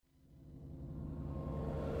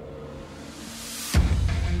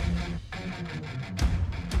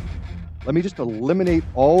Let me just eliminate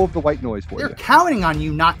all of the white noise for They're you. counting on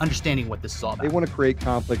you not understanding what this is all about. They want to create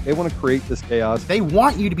conflict. They want to create this chaos. They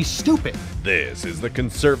want you to be stupid. This is the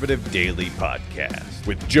Conservative Daily Podcast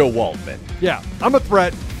with Joe Waldman Yeah, I'm a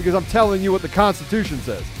threat because I'm telling you what the Constitution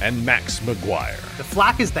says. and Max McGuire. The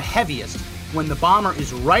flak is the heaviest when the bomber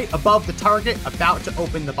is right above the target, about to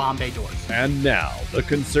open the bomb bay doors. And now the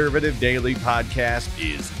Conservative Daily Podcast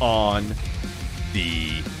is on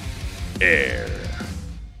the air.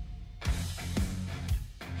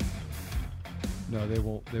 No, they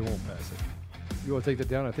won't pass it. You want to take that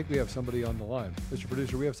down? I think we have somebody on the line. Mr.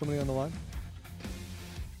 Producer, we have somebody on the line?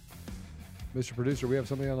 Mr. Producer, we have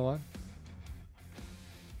somebody on the line?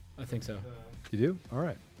 I think so. You do? All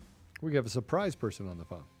right. We have a surprise person on the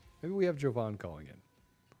phone. Maybe we have Jovan calling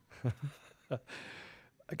in.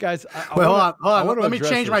 Guys, Hold on. Let me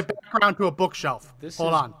change my background to a bookshelf.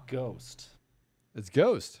 Hold on. Ghost. It's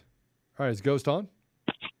Ghost. All right, is Ghost on?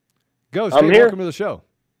 Ghost, I'm hey, here. welcome to the show.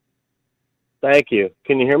 Thank you.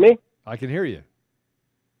 Can you hear me? I can hear you.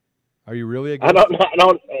 Are you really a I ghost?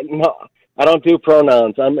 I don't do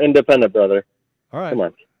pronouns. I'm independent, brother. All right. Come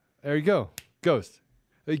on. There you go. Ghost.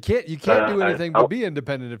 You can't do anything but be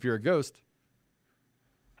independent if you're a ghost.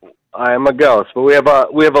 I am a ghost, but we have a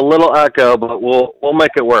little echo, but we'll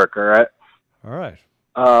make it work. All right. All right.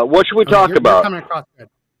 What should we talk You're about? coming across good.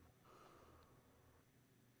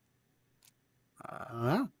 I don't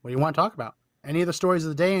know. What do you want to talk about? Any of the stories of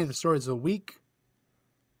the day? Any of the stories of the week?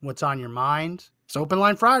 What's on your mind? It's Open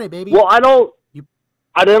Line Friday, baby. Well, I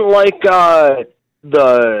didn't like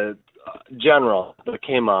the general that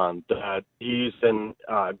came on that he's in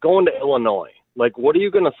going to Illinois. Like, what are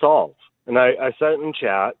you going to solve? And I said it in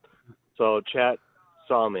chat, so chat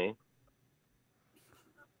saw me.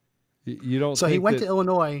 You don't. So think he went that- to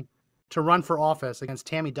Illinois to run for office against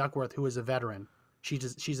Tammy Duckworth, who is a veteran.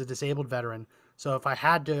 She's a disabled veteran. So if I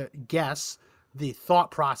had to guess, the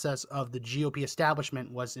thought process of the GOP establishment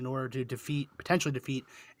was in order to potentially defeat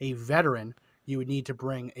a veteran, you would need to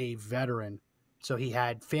bring a veteran. So he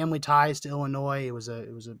had family ties to Illinois. It was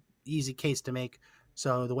a easy case to make.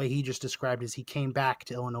 So the way he just described is he came back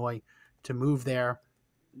to Illinois to move there,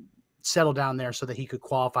 settle down there so that he could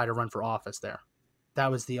qualify to run for office there. That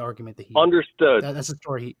was the argument that he Understood. That's the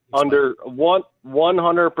story he Under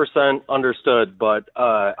 100% understood. But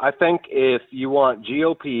I think if you want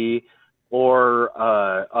GOP or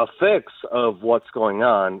a fix of what's going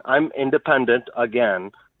on, I'm independent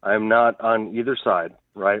again. I'm not on either side,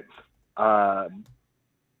 right?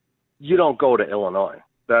 You don't go to Illinois.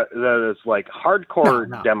 That is like hardcore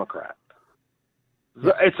No. Democrat.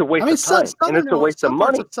 It's a waste of time, and it's a waste of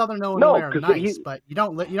money. Southern Illinois are 'cause nice, but you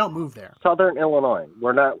don't move there. Southern Illinois.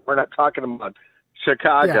 We're not talking about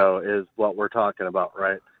Chicago. Is what we're talking about,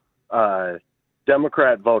 right?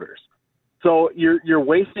 Democrat voters. So you're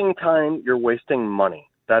wasting time. You're wasting money.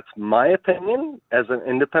 That's my opinion as an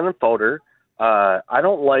independent voter. I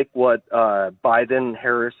don't like what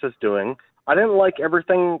Biden-Harris is doing. I didn't like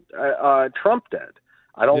everything Trump did.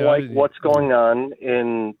 I don't like what's going on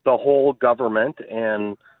in the whole government,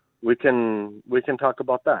 and we can talk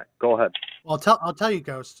about that. Go ahead. Well, I'll tell you,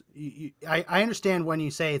 Ghost. I understand when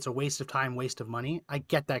you say it's a waste of time, waste of money. I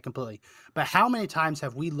get that completely. But how many times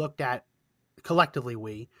have we looked at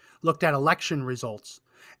election results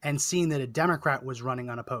and seen that a Democrat was running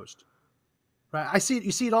unopposed? Right? I see it.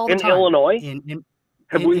 You see it all the In time. Illinois?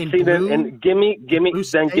 Have we seen it? And give me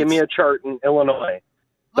a chart in Illinois.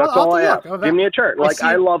 That's all I ask. Give me a chart.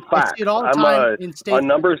 I love facts. I see it all the I'm time in states. a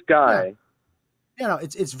numbers guy. Yeah.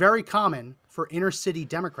 It's very common for inner city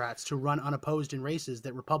Democrats to run unopposed in races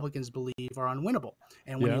that Republicans believe are unwinnable.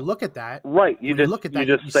 And when you look at that, right, you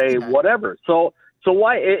just say whatever. So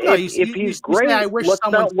why if he's great, let's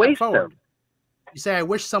not waste him. You say, I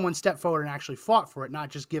wish someone stepped forward and actually fought for it, not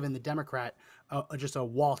just given the Democrat just a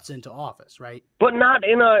waltz into office, right? But not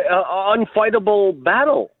in a unfightable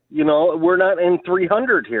battle. You know, we're not in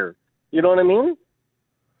 300 here. You know what I mean?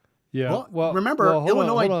 Yeah. Well remember,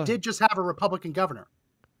 Illinois did just have a Republican governor.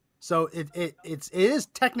 So it is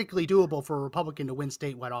technically doable for a Republican to win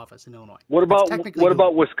statewide office in Illinois. What about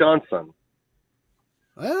Wisconsin?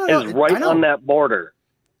 It's right on that border.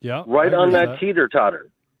 Yeah. Right on that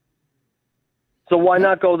teeter-totter. So why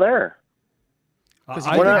not go there?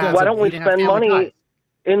 Why don't we spend money?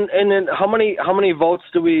 And then how many votes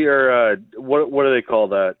do we, or what do they call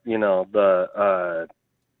that? You know, the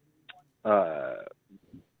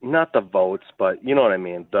not the votes, but you know what I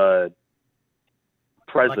mean, the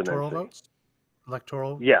presidency. Electoral votes?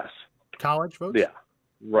 Electoral? Yes. College votes? Yeah.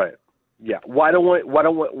 Right. Yeah. Why does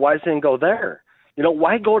it go there? You know,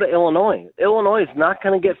 why go to Illinois? Illinois is not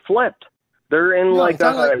going to get flipped. They're in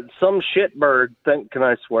some shitbird thing. Can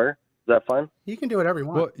I swear? that fine? You can do whatever you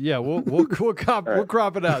want. Well, yeah, we'll crop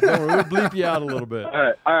it out. Don't worry, we'll bleep you out a little bit. All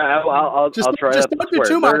right. I'll try just not don't to do swear.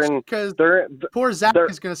 too much because They're poor Zach they're-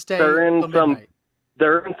 is going to stay they're in till some- midnight.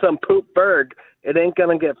 they're in some poop berg. It ain't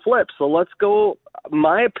gonna get flipped. So let's go.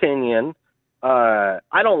 My opinion. I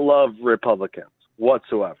don't love Republicans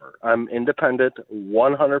whatsoever. I'm independent,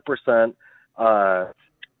 100%.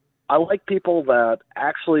 I like people that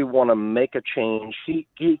actually want to make a change. He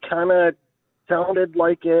kind of sounded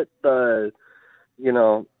like it, but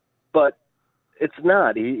it's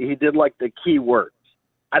not. He did like the key words.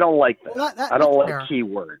 I don't like that. Well, I don't like fair. key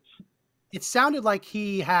words. It sounded like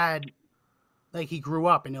he grew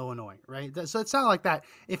up in Illinois, right? So it sounded like that.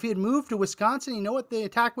 If he had moved to Wisconsin, you know what the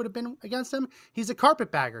attack would have been against him? He's a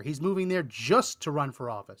carpetbagger. He's moving there just to run for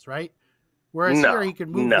office, right? Whereas here he could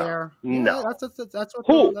move there. No. That's what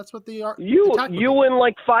Who? that's what the You attack would be. and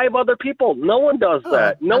like 5 other people. No one does Oh,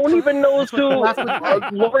 that. No that's one what- even knows that's what- who that's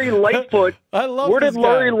what- Lori Lightfoot. I love Where this did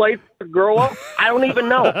Lori guy. Lightfoot grow up? I don't even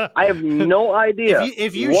know. I have no idea.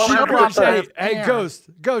 If you She show grew up up, hey, there- hey, Ghost.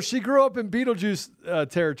 She grew up in Beetlejuice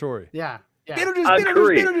territory. Yeah.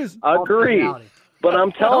 Beetlejuice. Agree. But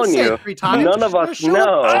I'm telling say you, it 3 times. none of us Just show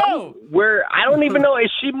know up. Oh! where. I don't even know.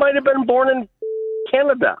 She might have been born in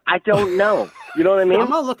Canada. I don't know. You know what I mean? I'm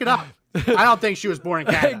gonna look it up. I don't think she was born in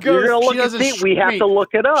Canada. Go- You're gonna She look at doesn't me. We shoot have me. to look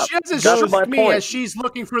it up. She doesn't That's shoot my me point. as she's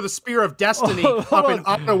looking for the spear of destiny Hold up in on.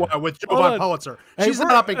 Ottawa with Hold Jovan on. Pulitzer. Hey, She's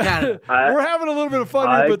not up in Canada. We're having a little bit of fun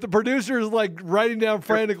here, I- but the producer is like writing down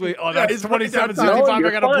frantically. Oh, Yeah, that's he's writing down 2765. I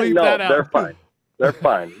you're gotta fine. bleep No, that out. they're fine. They're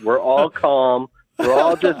fine. We're all calm. We're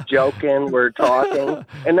all just joking. We're talking,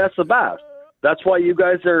 and that's the best. That's why you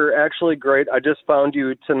guys are actually great. I just found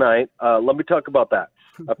you tonight. Let me talk about that.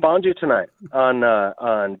 I found you tonight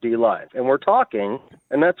on D Live, and we're talking,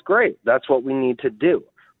 and that's great. That's what we need to do,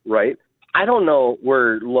 right? I don't know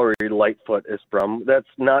where Lori Lightfoot is from. That's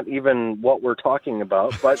not even what we're talking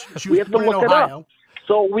about, but She we was have to born in look it Ohio. up.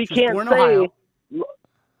 So we She was can't born in say Ohio.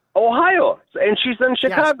 Ohio, and she's in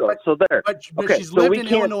Chicago. but- so there. But Okay, she's so lived we in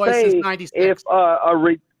can't Illinois say since '96. if a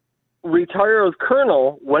retired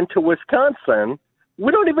colonel went to Wisconsin,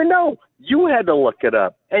 we don't even know. You had to look it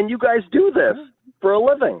up, and you guys do this for a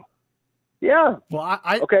living. Yeah. Well,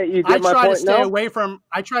 I Okay, you I get my try to point stay now? away from.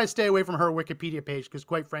 I try to stay away from her Wikipedia page because,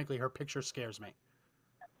 quite frankly, her picture scares me.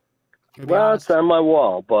 To be Well, honest. it's on my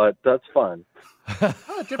wall, but that's fun.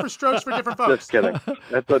 Oh, different strokes for different folks. Just kidding.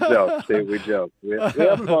 That's a joke. See, we joke. We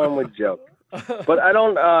have fun. We joke. But I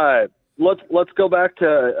don't. Let's go back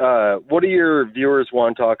to what do your viewers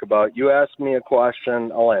want to talk about? You ask me a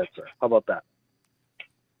question, I'll answer. How about that?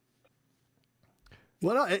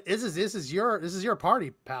 Well, no, this is your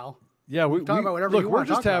party, pal. Yeah, we talk about whatever look. you We're wanna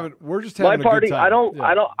just talk having. We're just My having party. A good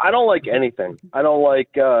time. I don't like anything. I don't like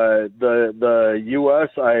the U.S.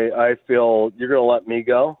 I feel you're gonna let me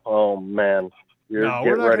go. Oh man, No,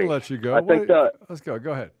 get we're not ready. going to let you go. I think Let's go.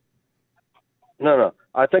 Go ahead. No.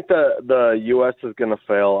 I think the U.S. is going to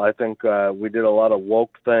fail. I think we did a lot of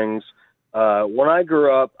woke things. When I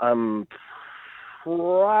grew up, I'm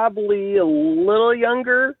probably a little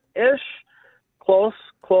younger-ish, close,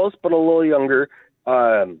 but a little younger.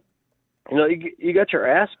 You got your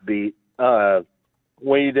ass beat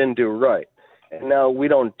when you didn't do right, and now we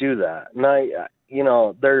don't do that.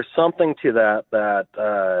 And there's something to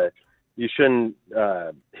that you shouldn't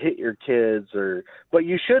hit your kids, but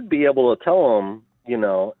you should be able to tell them,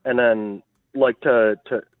 and then like to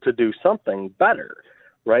do something better,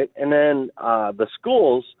 right? And then the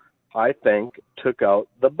schools, I think, took out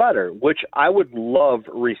the better, which I would love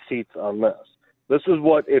receipts on this. This is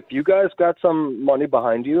what, if you guys got some money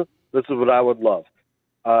behind you, this is what I would love.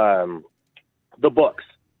 The books.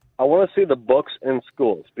 I want to see the books in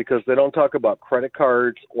schools because they don't talk about credit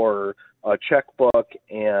cards or a checkbook,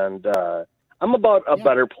 and I'm about a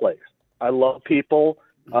better place. I love people.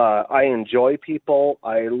 I enjoy people.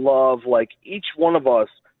 I love, each one of us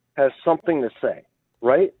has something to say,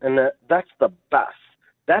 right? And that's the best.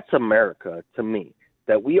 That's America to me,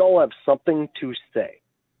 that we all have something to say.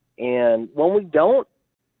 And when we don't,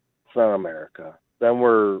 it's not America. Then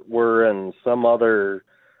we're in some other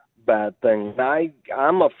bad thing.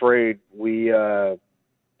 I'm afraid we lost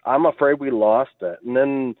it. And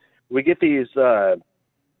then we get these.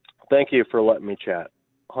 Thank you for letting me chat.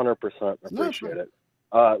 100% appreciate it.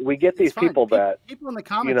 We get these people that people in the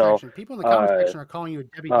comment section. People in the comment section are calling you a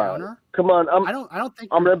Debbie Downer. Come on, I don't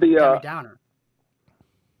think I'm you're gonna be Debbie Downer.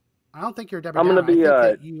 I don't think you're a Debbie I'm Downer. gonna be I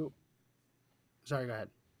think that you. Sorry, go ahead.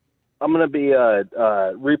 I'm going to be a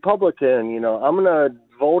Republican. I'm going to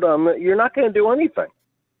vote on. You're not going to do anything.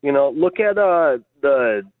 Look at the.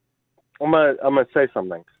 I'm going to say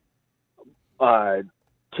something.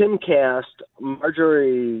 Tim Cast,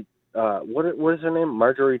 Marjorie what is her name?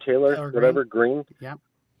 Marjorie Taylor, Taylor whatever, Green. Yeah.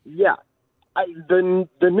 Yeah. The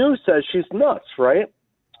news says she's nuts, right?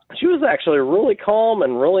 She was actually really calm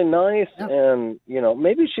and really nice, Yeah. and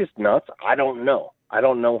maybe she's nuts. I don't know. I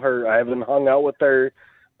don't know her. I haven't hung out with her,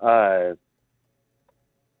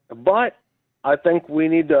 but I think we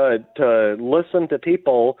need to listen to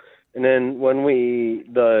people, and then when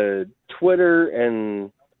the Twitter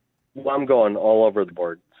and I'm going all over the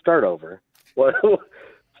board. Start over. What?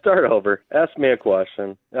 Start over. Ask me a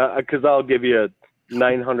question, because I'll give you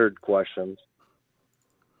 900 questions.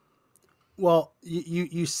 Well,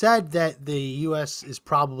 you said that the U.S. is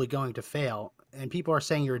probably going to fail, and people are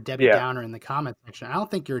saying you're a Debbie Downer in the comment section. I don't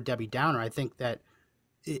think you're a Debbie Downer. I think that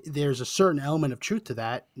there's a certain element of truth to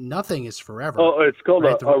that. Nothing is forever. Oh, it's called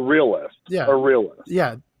a realist. Yeah, a realist.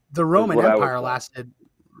 Yeah, the Roman Empire lasted.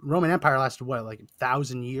 Roman Empire lasted what, like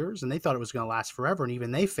 1,000 years, and they thought it was going to last forever, and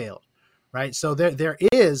even they failed, right? So there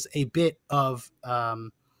is a bit of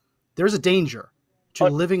there's a danger to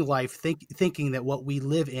living life thinking that what we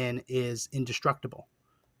live in is indestructible.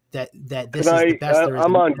 That this is the best there is.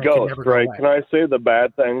 I'm on Ghost, right? Can I say the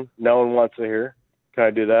bad thing no one wants to hear? Can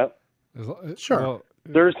I do that? Sure. Well,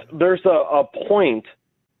 There's a point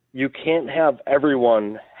you can't have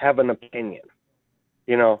everyone have an opinion.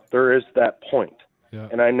 There is that point. Yeah.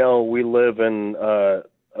 And I know we live in a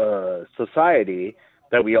society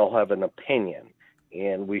that we all have an opinion,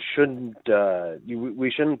 and we shouldn't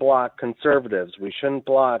block conservatives. We shouldn't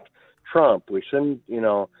block Trump. We shouldn't,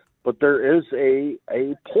 but there is a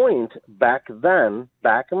point back in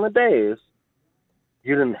the days,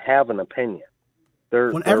 you didn't have an opinion.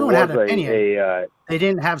 When everyone had an opinion, they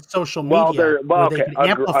didn't have social media where they could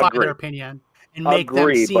amplify their opinion and make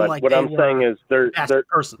them seem like what they I'm were saying is the best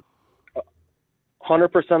person.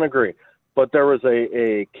 100% agree. But there was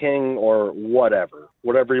a king or whatever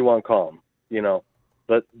you want to call him,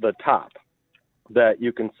 the top, that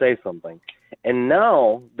you can say something. And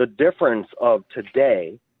now the difference of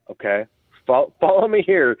today, okay, follow me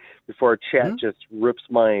here before chat just rips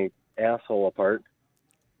my asshole apart.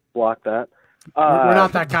 Block that. We're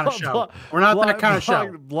not that kind of show. We're not that kind of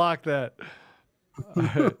show. Block that.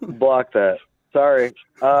 Block that. Sorry.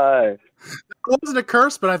 It wasn't a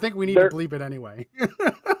curse, but I think we need to bleep it anyway.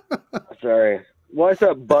 Sorry. Why is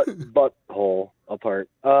that butthole apart?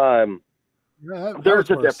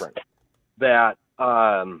 There's a difference that,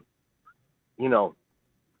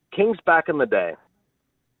 kings back in the day,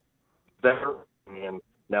 and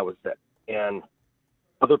that was it. And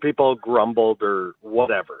other people grumbled or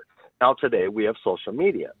whatever. Now today we have social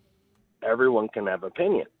media. Everyone can have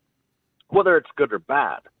opinion, whether it's good or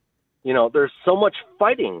bad. There's so much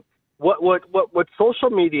fighting. What social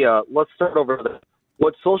media? Let's start over there.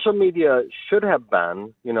 What social media should have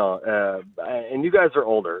been, and you guys are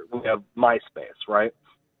older. We have MySpace, right?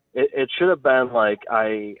 It should have been like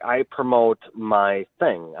I promote my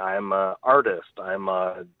thing. I'm an artist.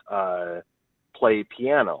 Play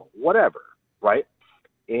piano, whatever, right?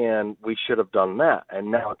 And we should have done that. And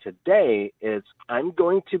now today it's I'm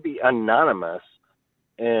going to be anonymous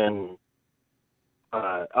and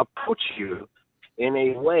approach you in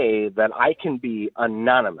a way that I can be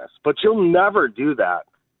anonymous. But you'll never do that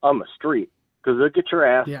on the street because they'll get your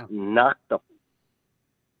ass knocked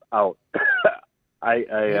out.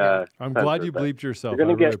 I'm glad you bleeped yourself. You're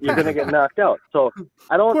gonna get knocked out. So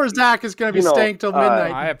I don't. Poor Zach is gonna be staying till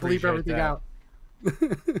midnight. I and bleep everything out.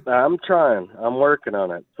 I'm trying. I'm working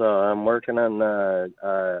on it. So I'm working on.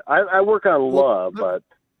 I work on love, but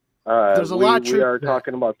there's a lot of truth. We are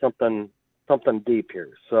talking about something deep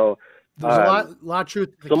here. So there's a lot of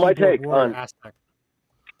truth to the so my take on aspect.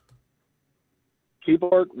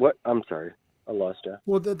 Keyboard. What? I'm sorry, I lost you.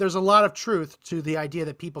 Well, there's a lot of truth to the idea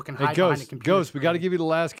that people can hide behind a computer. Ghost, we got to give you the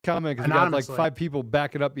last comment because we got like 5 people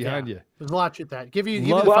backing up behind you. There's a lot of truth to that. Give you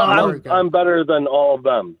the final word. I'm better than all of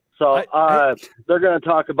them. So they're going to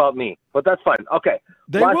talk about me, but that's fine. Okay.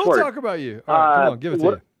 They will talk about you. All right, come on, give it to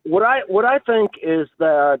you. What I think is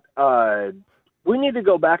that we need to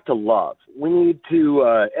go back to love. We need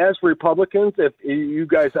to, as Republicans, if you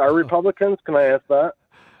guys are Republicans, can I ask that?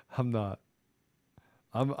 I'm not.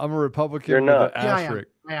 I'm a Republican. You're not. With an asterisk.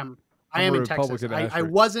 I am. I am in Texas. I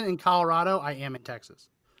wasn't in Colorado. I am in Texas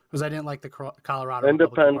because I didn't like the Colorado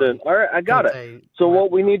independent. All right, I got it. So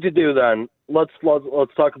what we need to do then? Let's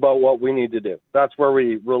talk about what we need to do. That's where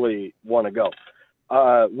we really want to go.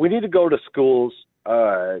 We need to go to schools.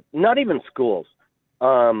 Not even schools.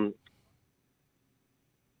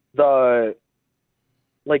 The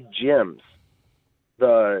like gyms.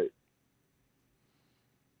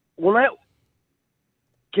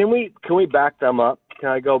 Can we back them up? Can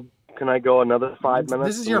I go another 5 minutes?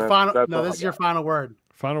 This is your final. No, this is your final word.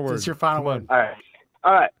 Final word. It's your final Come word. on.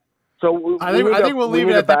 All right. So I think we'll leave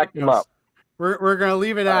it at that. back them up. We're gonna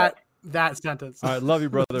leave it All at that sentence. All right, love you,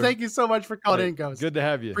 brother. Thank you so much for calling in, Ghost. Good to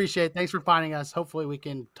have you. Appreciate it. Thanks for finding us. Hopefully we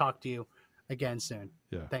can talk to you again soon.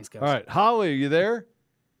 Yeah. Thanks, Ghost. All right, Holly, are you there? Need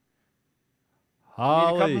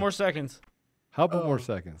Holly, a couple more seconds. Couple more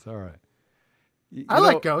seconds. All right. I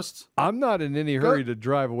like ghosts. I'm not in any hurry to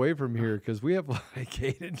drive away from here because we have like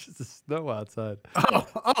 8 inches of snow outside.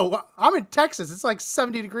 Oh, I'm in Texas. It's like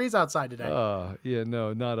 70 degrees outside today. Yeah,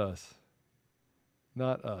 no, not us.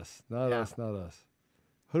 Not us. Not Yeah. us. Not us.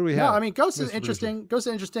 Who do we have? No, I mean, Ghost is Mr. interesting. Ghost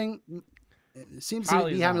is interesting. It seems to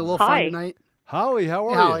Holly's be having a on. little fun Hi. tonight. Holly, how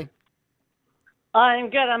Hey, are Holly. I'm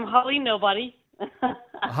good. I'm Holly Nobody. you?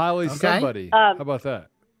 Holly, Okay. somebody. How about that?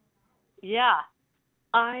 Yeah.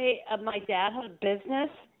 My dad had a business.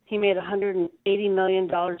 He made $180 million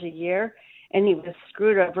a year, and he was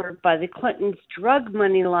screwed over by the Clintons drug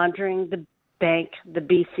money laundering the bank, the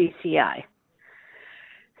BCCI.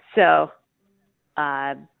 So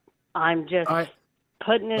I'm just All right.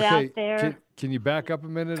 putting it out there. Can you back up a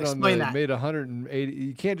minute Explain on the that. made 180?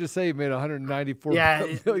 You can't just say he made 194 Yeah,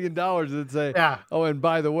 million dollars and say, Yeah. oh, and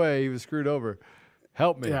by the way, he was screwed over.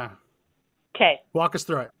 Help me. Yeah. Okay. Walk us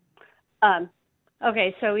through it.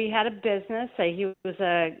 Okay, so he had a business. So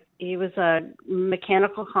he was a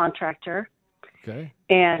mechanical contractor, Okay.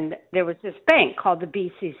 and there was this bank called the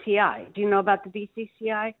BCCI. Do you know about the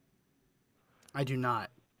BCCI? I do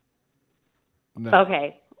not. No.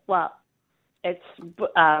 Okay, well, it's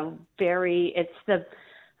it's the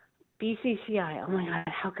BCCI. Oh my God,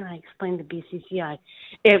 how can I explain the BCCI?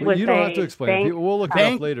 It Well, was you don't a have to explain. bank- We'll look it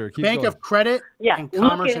Bank- up later. Keep Bank going. of Credit Yeah, and look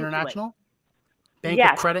Commerce into it. International? Bank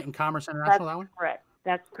Yes. of Credit and Commerce That's International, that one? correct.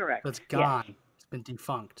 That's correct. That's Yes. gone. It's been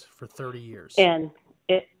defunct for 30 years. And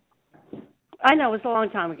I know it was a long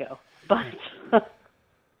time ago, but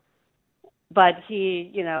but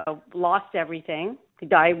he, lost everything. He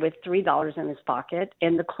died with $3 in his pocket,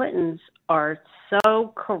 and the Clintons are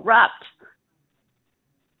so corrupt.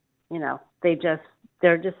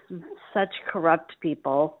 They're just such corrupt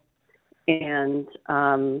people, and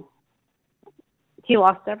he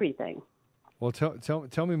lost everything. Well,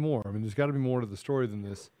 tell me more. I mean, there's got to be more to the story than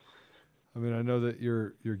this. I mean, I know that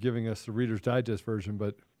you're giving us the Reader's Digest version,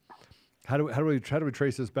 but how do we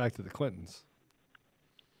trace this back to the Clintons?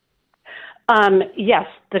 Yes,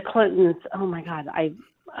 the Clintons. Oh my God,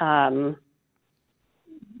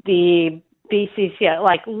 the BCCI.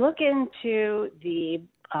 Like, look into the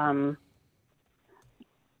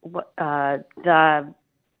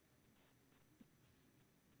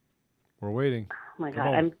We're waiting. Oh my Come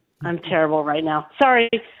God, on. I'm terrible right now. Sorry.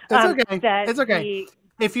 It's okay. that It's okay. the-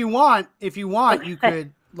 If you want, you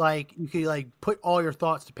could put all your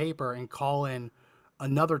thoughts to paper and call in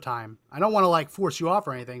another time. I don't want to force you off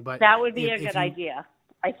or anything, but that would be a if good you- idea.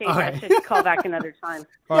 I think I Okay. should call back another time.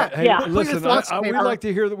 All right, hey, Yeah. Put your listen, thoughts to we'd paper. like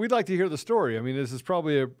to hear the story. I mean, this is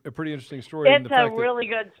probably a pretty interesting story. in It's the a fact that- really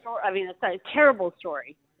good story. I mean, it's a terrible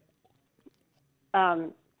story.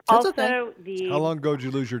 That's Also, okay. How long ago did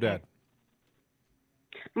you lose your dad?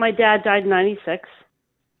 my dad died in 96,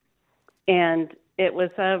 and it was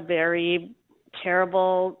a very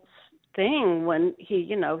terrible thing when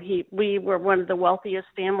we were one of the wealthiest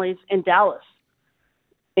families in Dallas,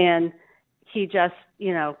 and he just,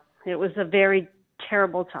 it was a very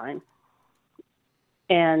terrible time.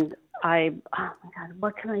 And oh my God,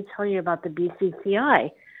 what can I tell you about the BCCI?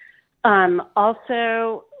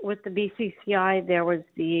 Also with the BCCI, there was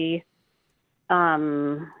the,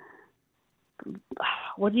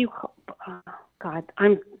 what do you call, God,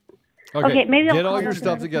 okay, maybe I'll get call all your back stuff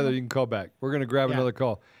another together. You can call back. We're going to grab Yeah. another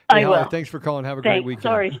call. I Hey, Holly, will. thanks for calling. Have a great Thanks. weekend.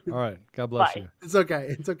 Sorry. All right. God bless Bye. you. It's okay.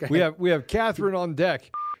 It's okay. We have Catherine on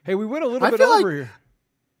deck. Hey, we went a little I bit feel over like- here.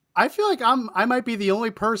 I feel like I might be the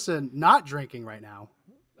only person not drinking right now.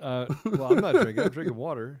 Well, I'm not drinking. I'm drinking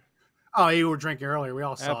water. Oh, you were drinking earlier. We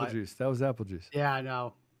all saw Apple it. juice. That was apple juice. Yeah, I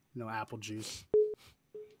know. No apple juice.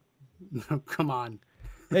 Come on.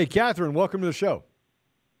 Hey, Catherine, welcome to the show.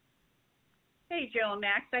 Hey, Joe and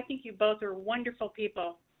Max. I think you both are wonderful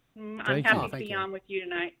people. I'm Thank happy you. to Thank be you. on with you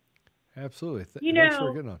tonight. Absolutely. You Thanks for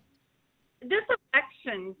know- getting on. This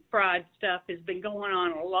election fraud stuff has been going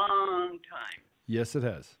on a long time. Yes, it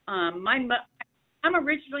has. I'm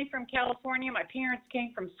originally from California. My parents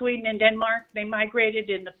came from Sweden and Denmark. They migrated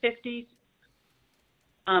in the 50s.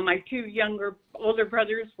 My two older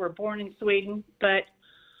brothers were born in Sweden, but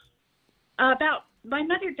my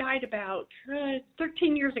mother died about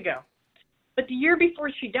 13 years ago. But the year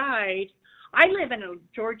before she died, I live in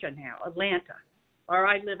Georgia now, Atlanta, or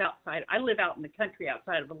I live out in the country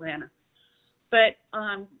outside of Atlanta. But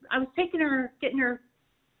I was getting her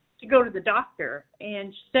to go to the doctor.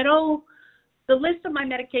 And she said, oh, the list of my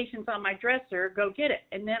medications on my dresser, go get it.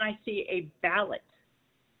 And then I see a ballot,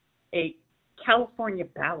 a California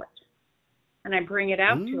ballot. And I bring it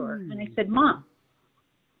out to her. And I said, Mom,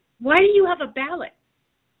 why do you have a ballot?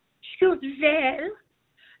 She goes, well,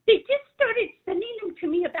 they just started sending them to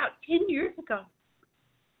me about 10 years ago.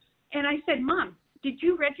 And I said, Mom, did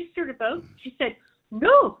you register to vote? She said,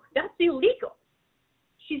 no, that's illegal.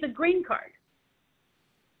 She's a green card.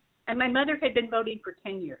 And my mother had been voting for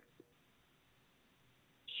 10 years.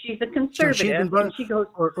 She's a conservative. So she'd been voting, and she goes,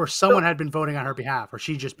 or someone had been voting on her behalf, or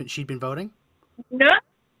she'd been voting? no,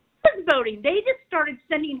 she was voting. They just started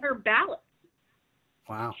sending her ballots.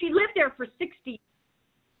 Wow. She lived there for 60 years.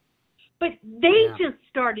 But they just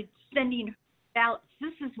started sending her ballots.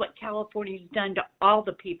 This is what California's done to all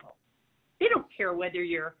the people. They don't care whether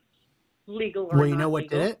you're legal or not. Well, you know what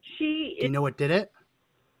legal. did it? You know what did it?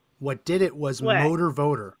 What did it was motor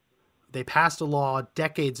voter. They passed a law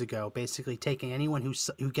decades ago, basically taking anyone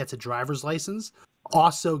who gets a driver's license,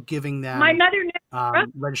 also giving them my mother never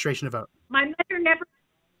registration to vote. My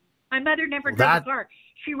mother never drove a car.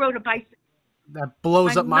 She rode a bicycle. That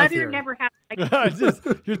blows up my theory. My mother never had.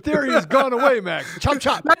 Your theory has gone away, Max. Chop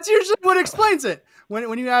chop. That's usually what explains it.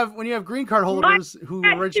 When you have green card holders who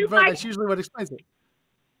register to vote, that's usually what explains it.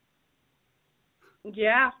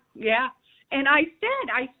 Yeah. And I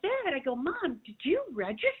go, Mom, did you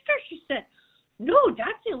register? She said, no,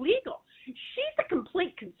 that's illegal. She's a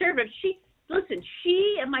complete conservative.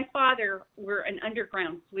 She and my father were an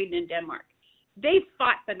underground Sweden and Denmark. They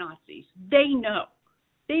fought the Nazis. They know.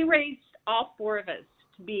 They raised all four of us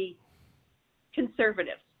to be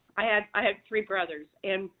conservatives. I had three brothers,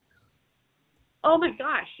 and oh my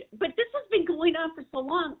gosh, but this has been going on for so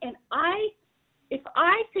long, and if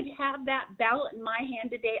I could have that ballot in my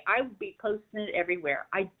hand today, I would be posting it everywhere.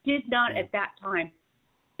 I did not at that time.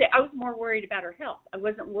 I was more worried about her health. I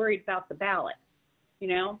wasn't worried about the ballot, you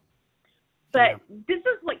know. But this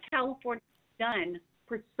is what California has done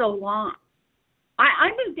for so long.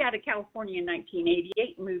 I moved out of California in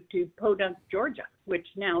 1988 and moved to Podunk, Georgia, which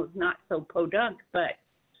now is not so podunk, but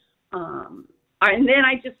and then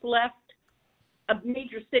I just left a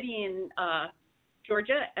major city in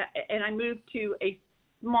Georgia, and I moved to a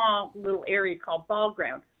small little area called Ball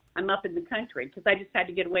Ground. I'm up in the country because I just had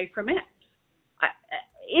to get away from it.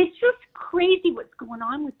 It's just crazy what's going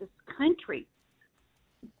on with this country.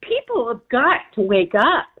 People have got to wake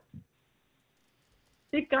up.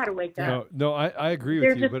 They've got to wake up. No, I agree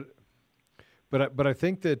with you, but I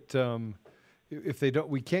think that if they don't,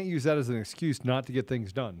 we can't use that as an excuse not to get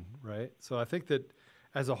things done, right? So I think that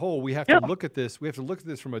as a whole, we have to look at this. We have to look at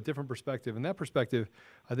this from a different perspective, and that perspective,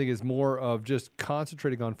 I think, is more of just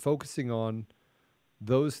concentrating on focusing on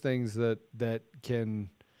those things that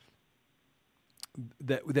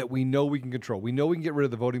we know we can control. We know we can get rid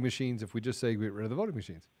of the voting machines if we just say get rid of the voting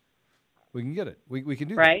machines. We can get it. We can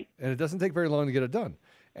do that. And it doesn't take very long to get it done.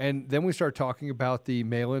 And then we start talking about the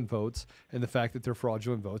mail-in votes and the fact that they're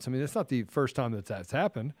fraudulent votes. I mean, it's not the first time that's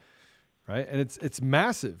happened, right? And it's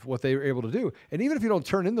massive what they were able to do. And even if you don't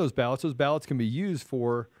turn in those ballots can be used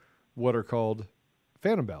for what are called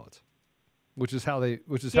phantom ballots, which is how they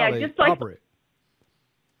operate.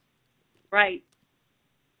 Right.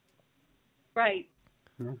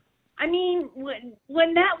 Yeah. I mean,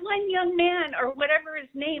 when that one young man, or whatever his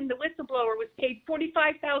name, the whistleblower, was paid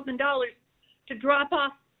 $45,000 to drop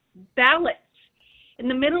off ballots in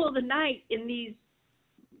the middle of the night in these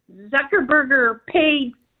Zuckerberger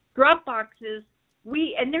paid drop boxes,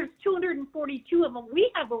 and there's 242 of them.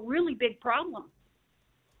 We have a really big problem.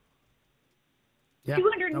 Yeah,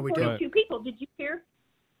 242 people. Did you hear?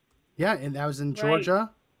 Yeah, and that was in Georgia.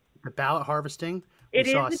 The ballot harvesting. We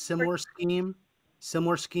saw a similar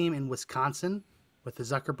scheme in Wisconsin with the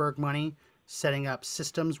Zuckerberg money, setting up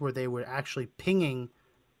systems where they were actually pinging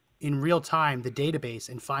in real time the database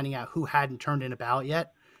and finding out who hadn't turned in a ballot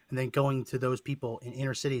yet, and then going to those people in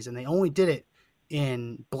inner cities. And they only did it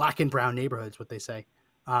in black and brown neighborhoods, what they say.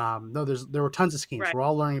 No, there were tons of schemes. We're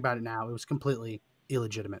all learning about it now. It was completely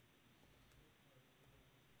illegitimate.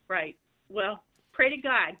 Right. Well, pray to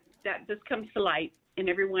God that this comes to light and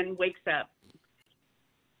everyone wakes up.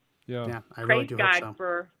 Yeah, I really do hope so. God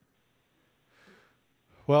for.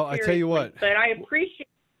 Well, I tell you what. But I appreciate.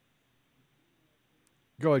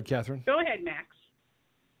 Go ahead, Catherine. Go ahead, Max.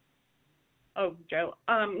 Oh, Joe.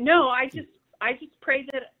 No, I just pray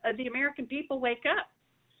that the American people wake up,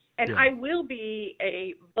 and I will be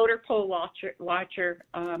a voter poll watcher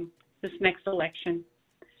this next election.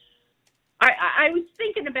 I was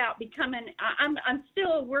thinking about becoming. I'm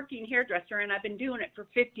still a working hairdresser, and I've been doing it for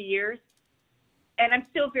 50 years. And I'm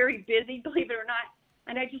still very busy, believe it or not.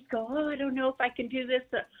 and I just go, oh, I don't know if I can do this.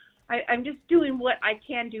 I'm just doing what I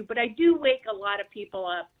can do, but I do wake a lot of people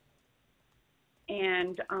up.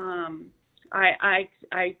 And I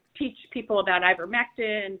teach people about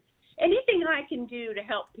ivermectin. Anything I can do to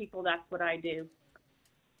help people, that's what I do.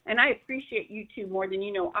 And I appreciate you two more than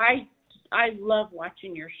you know. I love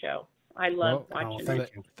watching your show. I love watching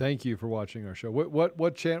it. Thank you for watching our show.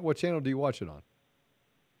 What channel do you watch it on?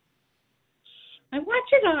 I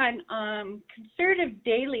watch it on Conservative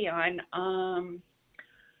Daily on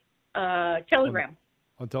Telegram.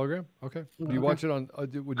 On Telegram? Okay. Do you watch it on?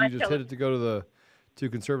 Would you just hit it to go to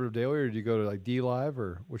Conservative Daily, or do you go to like DLive,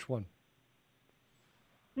 or which one?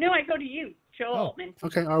 No, I go to you, Joel Altman.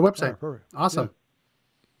 Okay, our website. Oh, perfect. Awesome. Yeah.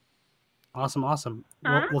 Awesome.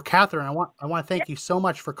 Well, Catherine, I want to thank you so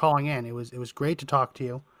much for calling in. It was great to talk to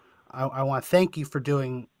you. I want to thank you for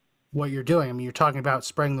doing what you're doing. I mean, you're talking about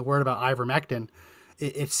spreading the word about ivermectin.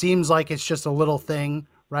 It seems like it's just a little thing,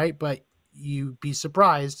 right? But you'd be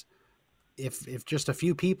surprised if just a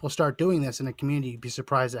few people start doing this in a community. You'd be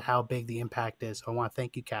surprised at how big the impact is. So I want to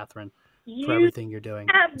thank you, Catherine, for everything you're doing.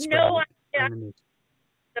 I have no idea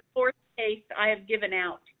the horse paste I have given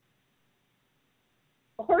out.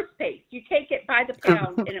 Horse paste. You take it by the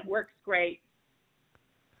pound, and it works great.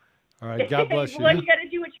 All right. God bless you. Well, you got to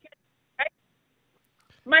do what you got to do. Right?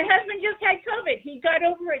 My husband just had COVID. He got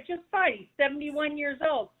over it just fine. He's 71 years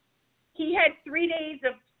old. He had 3 days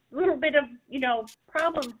of little bit of,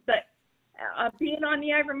 problems, but being on the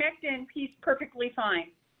ivermectin, he's perfectly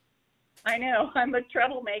fine. I know. I'm a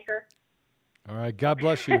troublemaker. All right. God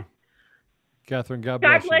bless you. Catherine, God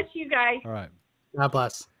bless you. God bless you guys. All right. God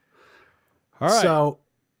bless. All right. So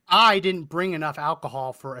I didn't bring enough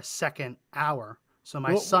alcohol for a second hour. So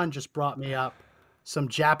my son just brought me up some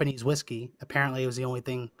Japanese whiskey. Apparently it was the only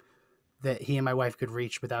thing that he and my wife could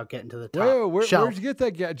reach without getting to the top shelf. Where'd you get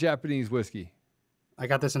that Japanese whiskey? I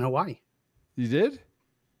got this in Hawaii. You did?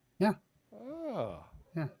 Yeah. Oh.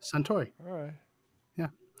 Yeah. Suntory. All right. Yeah.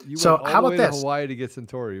 You so went all how the about way this? to Hawaii to get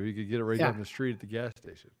Suntory. You could get it right down the street at the gas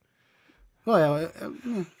station. Oh yeah.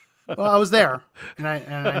 Well, I was there, and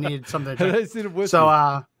I needed something to drink. I see the whiskey.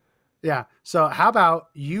 So, yeah. So, how about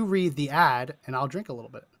you read the ad, and I'll drink a little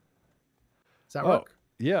bit. Does that work?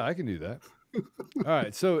 Yeah, I can do that. All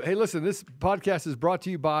right. So, hey, listen, this podcast is brought to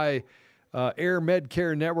you by Air Med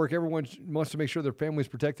Care Network. Everyone wants to make sure their family is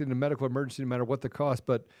protected in a medical emergency, no matter what the cost.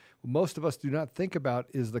 But what most of us do not think about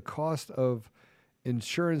is the cost of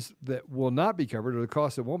insurance that will not be covered, or the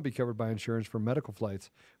cost that won't be covered by insurance for medical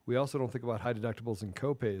flights. We also don't think about high deductibles and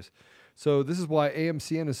copays. So this is why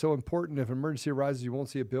AMCN is so important. If an emergency arises, you won't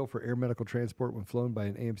see a bill for air medical transport when flown by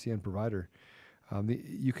an AMCN provider.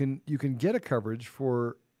 You can get a coverage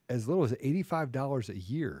for as little as $85 a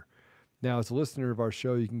year. Now, as a listener of our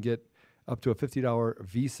show, you can get up to a $50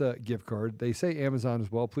 Visa gift card. They say Amazon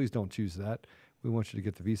as well. Please don't choose that. We want you to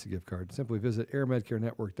get the Visa gift card. Simply visit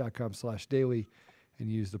airmedcarenetwork.com/daily and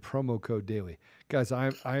use the promo code DAILY. Guys,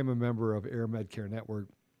 I am a member of Air Med Care Network.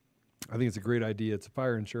 I think it's a great idea. It's a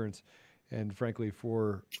fire insurance, and frankly,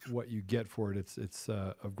 for what you get for it, it's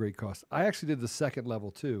of great cost. I actually did the second level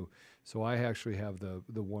too, so I actually have the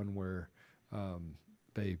one where in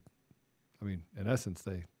essence,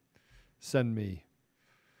 they send me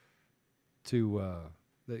to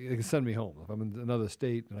they can send me home if I'm in another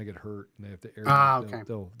state and I get hurt and they have to air.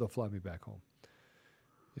 They'll fly me back home.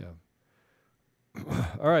 Yeah.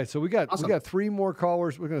 All right, so we got 3 more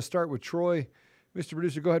callers. We're going to start with Troy. Mr.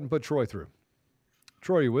 Producer, go ahead and put Troy through.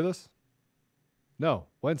 Troy, are you with us? No,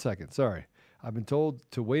 1 second. Sorry. I've been told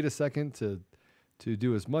to wait a second to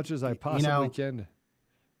do as much as I possibly can.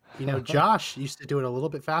 Josh used to do it a little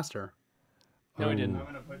bit faster. No, he didn't. I'm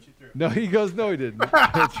going to put you through. No, he goes, no, he didn't.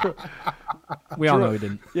 We all know he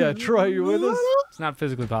didn't. Yeah, Troy, you with us? It's not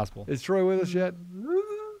physically possible. Is Troy with us yet?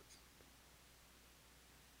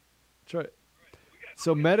 Troy.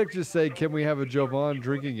 So Medic just said, can we have a Jovan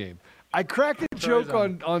drinking game? I cracked a joke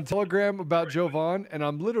on Telegram about Jovan, and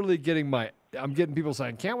I'm literally getting people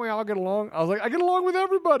saying, can't we all get along? I was like, I get along with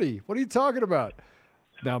everybody. What are you talking about?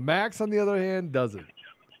 Now, Max, on the other hand, doesn't.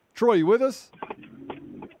 Troy, you with us?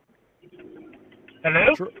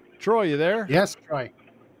 Hello? Troy, you there? Yes, Troy.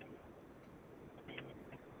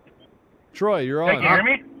 Troy, you're on. Can you hear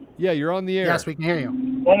me? Yeah, you're on the air. Yes, we can hear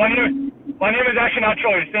you. Well, my name is actually not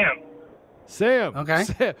Troy, it's Sam. Sam.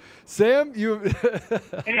 Okay. Sam, you.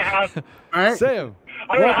 Anyhow. All right. Sam,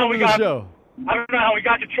 I don't know welcome to the show. I don't know how we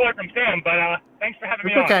got to Troy from Sam, but thanks for having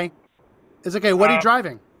me on. Okay. It's okay. What are you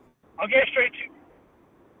driving? I'll get straight to.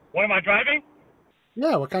 What am I driving?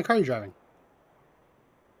 Yeah, what kind of car are you driving?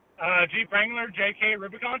 Jeep Wrangler JK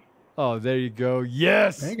Rubicon. Oh, there you go.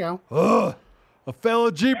 Yes. There you go. Oh, a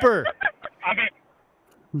fellow Jeeper. I mean,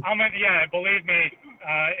 Believe me,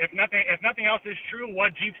 if nothing else is true,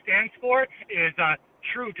 what Jeep stands for is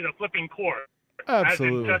true to the flipping core.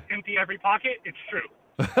 Absolutely. As in just empty every pocket, it's true.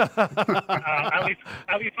 At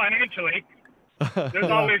least financially. There's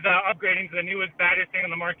always upgrading to the newest, baddest thing on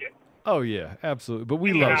the market. Oh yeah, absolutely. But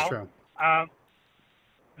we love it.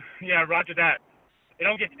 Yeah, roger that.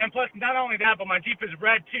 And plus, not only that, but my Jeep is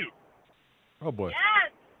red too. Oh boy.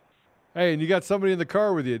 Yes. Hey, and you got somebody in the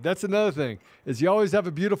car with you. That's another thing. Is you always have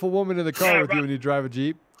a beautiful woman in the car with you when you drive a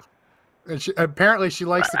Jeep. And apparently she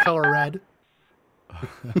likes the color red.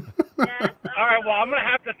 Yes. All right, well, I'm going to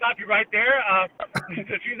have to stop you right there.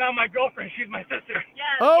 She's not my girlfriend. She's my sister.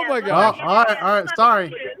 Yes. Oh, my God. Oh, all right.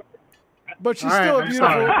 Sorry. But she's All right, still I'm beautiful.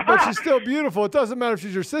 sorry. But she's still beautiful. It doesn't matter if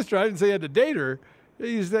she's your sister. I didn't say you had to date her.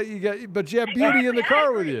 But you have beauty in the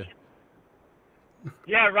car with you.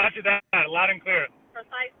 Yeah, roger that. Loud and clear.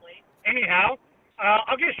 Precisely. Anyhow,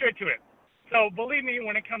 I'll get straight to it. So believe me,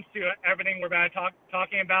 when it comes to everything we're about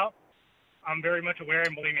talking about, I'm very much aware,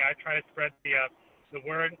 and believe me, I try to spread the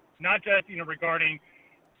word, not just regarding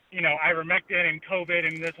ivermectin and COVID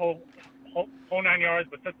and this whole 9 yards,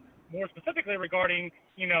 but more specifically regarding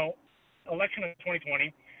election of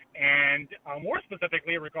 2020, and more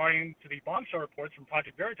specifically regarding to the bombshell reports from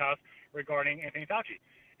Project Veritas regarding Anthony Fauci.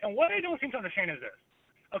 And what I don't seem to understand is this.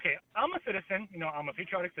 Okay, I'm a citizen, I'm a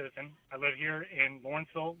patriotic citizen. I live here in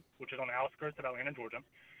Lawrenceville, which is on the outskirts of Atlanta, Georgia.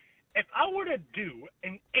 If I were to do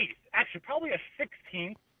an eighth, actually probably a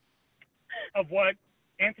 16th of what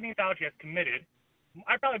Anthony Fauci has committed,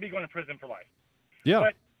 I'd probably be going to prison for life. Yeah.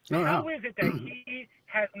 But how is it that he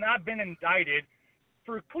has not been indicted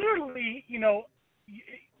for clearly,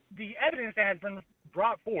 the evidence that has been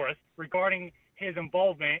brought forth regarding his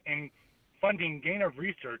involvement in funding gain of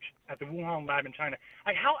research at the Wuhan lab in China?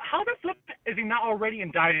 Like, how the flip is he not already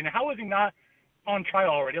indicted, and how is he not on trial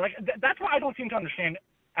already? Like, that's what I don't seem to understand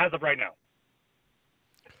as of right now.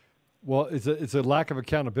 Well, it's a lack of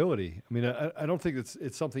accountability. I mean, I don't think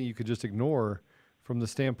it's something you could just ignore from the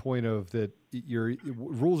standpoint of that your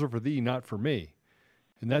rules are for thee, not for me.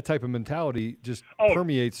 And that type of mentality just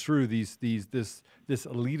permeates through this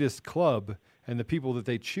elitist club and the people that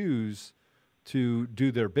they choose to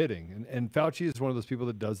do their bidding. And Fauci is one of those people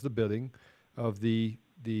that does the bidding of the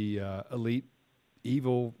elite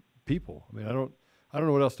evil people. I mean, I don't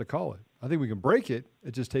know what else to call it. I think we can break it.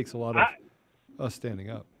 It just takes a lot of us standing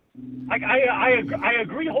up. I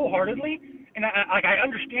agree wholeheartedly, and I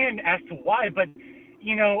understand as to why, but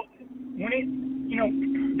when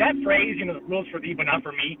it that phrase, the rules for thee but not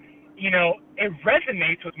for me, it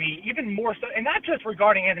resonates with me even more so, and not just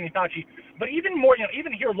regarding Anthony Fauci, but even more,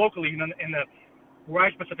 even here locally, in where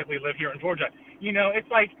I specifically live here in Georgia,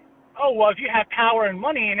 it's like, oh well, if you have power and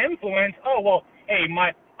money and influence, oh well, hey,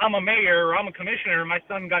 I'm a mayor or I'm a commissioner, my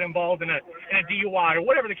son got involved in a DUI or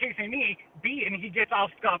whatever the case may be, and he gets off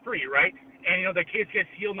scot-free, right? And, the case gets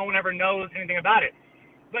healed, no one ever knows anything about it.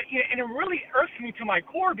 But, and it really irks me to my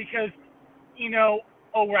core because,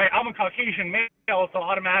 oh, right, I'm a Caucasian male, so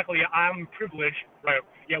automatically I'm privileged, right?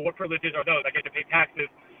 Yeah, what privileges are those? I get to pay taxes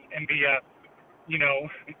and be,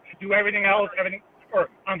 do everything else, or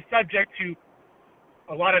I'm subject to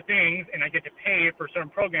a lot of things, and I get to pay for certain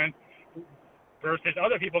programs, versus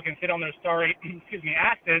other people can sit on their sorry,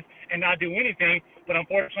 asses and not do anything. But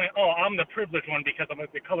unfortunately, I'm the privileged one because of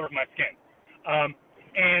the color of my skin.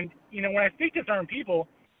 And, when I speak to certain people,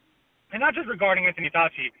 and not just regarding Anthony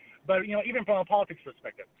Fauci, but, even from a politics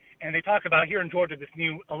perspective, and they talk about here in Georgia, this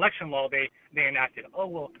new election law they enacted. Oh,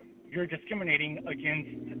 well, you're discriminating against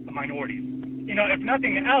minorities. If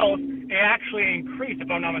nothing else, it actually increased, if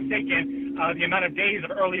I'm not mistaken, the amount of days of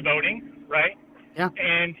early voting, right? Yeah.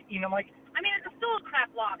 And, It's still a crap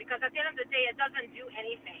law because at the end of the day, it doesn't do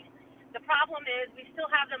anything. The problem is we still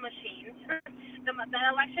have the machines. The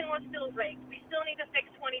election was still rigged. We still need to fix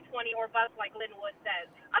 2020 or bust, like Lynn Wood says.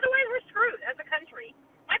 Otherwise, we're screwed as a country.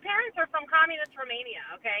 My parents are from communist Romania,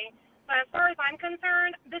 okay? But as far as I'm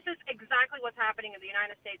concerned, this is exactly what's happening in the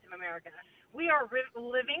United States of America. We are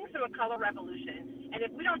living through a color revolution. And if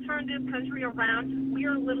we don't turn this country around, we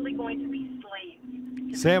are literally going to be slaves.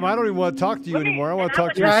 Sam, I don't even want to talk to you anymore. I want to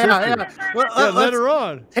talk to your sister. Well, let her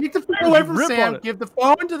on. Take the phone away from Sam. Give the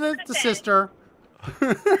phone to the sister.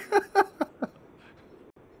 Mr.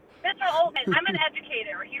 Oltmann, I'm an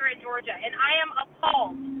educator here in Georgia, and I am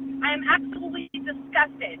appalled. I am absolutely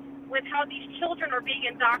disgusted with how these children are being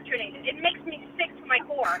indoctrinated. It makes me sick to my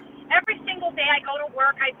core. Every single day I go to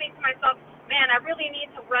work, I think to myself, man, I really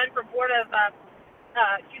need to run for board of,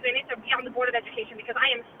 I need to be on the board of education because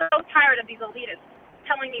I am so tired of these elitists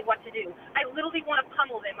telling me what to do. I literally want to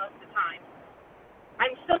pummel them most of the time.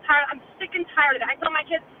 I'm so tired. I'm sick and tired of it. I tell my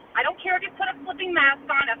kids, I don't care if you put a flipping mask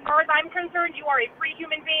on. As far as I'm concerned, you are a free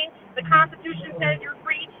human being. The Constitution says you're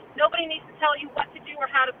free. Nobody needs to tell you what to do or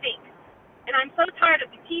how to think. And I'm so tired of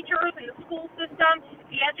the teachers and the school system,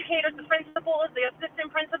 the educators, the principals, the assistant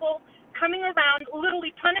principals, coming around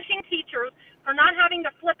literally punishing teachers for not having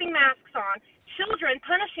their flipping masks on, children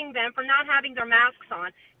punishing them for not having their masks on,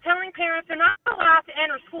 telling parents they're not allowed to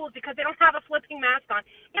enter schools because they don't have a flipping mask on.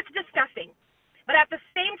 It's disgusting. But at the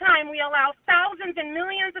same time, we allow thousands and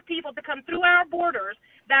millions of people to come through our borders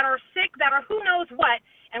that are sick, that are who knows what,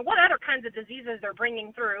 and what other kinds of diseases they're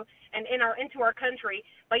bringing through and into our country.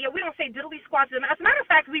 But yet we don't say diddly squat to them. As a matter of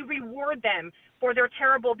fact, we reward them for their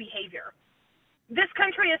terrible behavior. This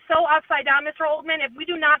country is so upside down, Mr. Oldman. If we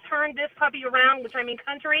do not turn this puppy around, which I mean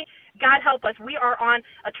country, God help us, we are on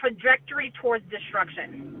a trajectory towards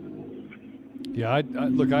destruction. Yeah,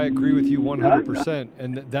 look, I agree with you 100%.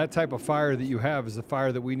 And that type of fire that you have is a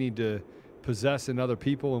fire that we need to possess in other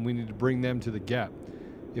people, and we need to bring them to the gap.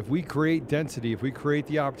 If we create density, if we create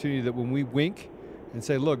the opportunity that when we wink and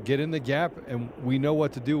say, look, get in the gap, and we know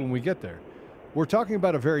what to do when we get there. We're talking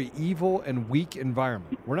about a very evil and weak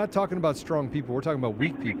environment. We're not talking about strong people. We're talking about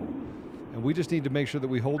weak people. And we just need to make sure that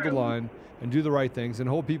we hold the line and do the right things and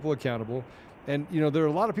hold people accountable. And, you know, there are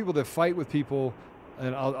a lot of people that fight with people,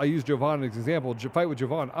 and I'll use Jovan as an example. Fight with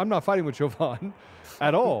Jovan. I'm not fighting with Jovan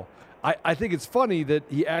at all. I think it's funny that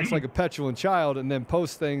he acts like a petulant child and then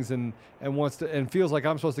posts things and wants to and feels like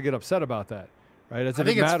I'm supposed to get upset about that, right? I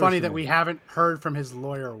think it's funny that we haven't heard from his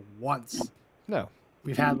lawyer once. No.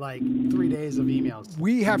 We've had like 3 days of emails.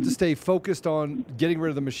 We have to stay focused on getting rid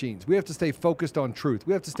of the machines. We have to stay focused on truth.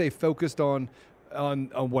 We have to stay focused on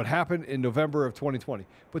what happened in November of 2020.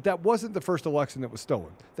 But that wasn't the first election that was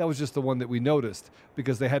stolen. That was just the one that we noticed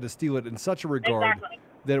because they had to steal it in such a regard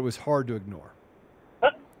that it was hard to ignore.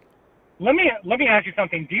 Let me ask you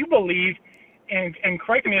something. Do you believe, and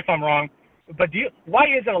correct me if I'm wrong, but why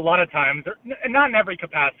is it a lot of times, not in every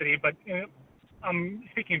capacity, but I'm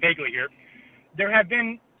speaking vaguely here, there have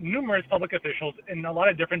been numerous public officials in a lot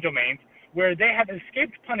of different domains where they have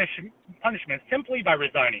escaped punishment simply by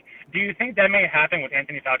resigning. Do you think that may happen with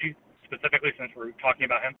Anthony Fauci, specifically since we're talking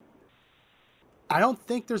about him? I don't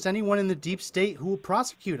think there's anyone in the deep state who will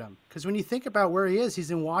prosecute him. Because when you think about where he is,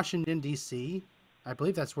 he's in Washington, D.C., I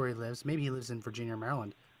believe that's where he lives. Maybe he lives in Virginia or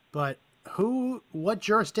Maryland. But what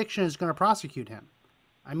jurisdiction is going to prosecute him?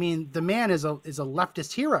 I mean, the man is a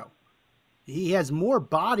leftist hero. He has more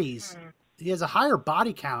bodies. He has a higher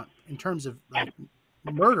body count in terms of like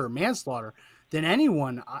murder, manslaughter than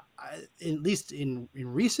anyone, at least in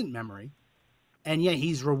recent memory. And yet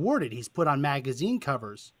he's rewarded. He's put on magazine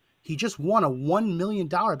covers. He just won a $1 million,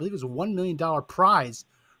 I believe it was a $1 million prize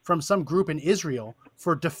from some group in Israel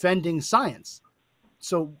for defending science.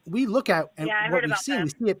 So we look at what we see, and we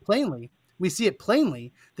see it plainly. We see it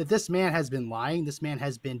plainly that this man has been lying. This man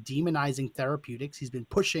has been demonizing therapeutics. He's been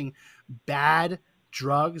pushing bad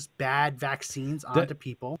drugs, bad vaccines onto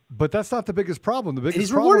people. But that's not the biggest problem. The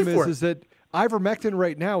biggest problem is that ivermectin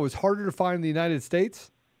right now is harder to find in the United States.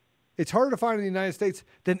 It's harder to find in the United States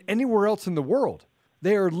than anywhere else in the world.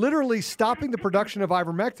 They are literally stopping the production of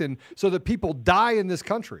ivermectin so that people die in this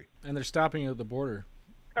country. And they're stopping it at the border.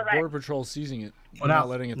 Correct. Border Patrol seizing it. Well, not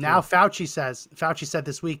letting it now through. Fauci said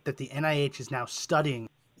this week that the NIH is now studying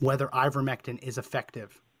whether ivermectin is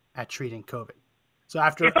effective at treating COVID. So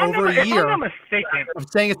after over a year of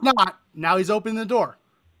saying it's not, now he's opening the door.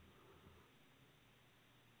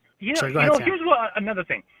 Here's another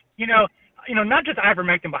thing. Not just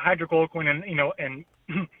ivermectin, but hydrochloroquine, and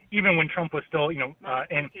even when Trump was still, in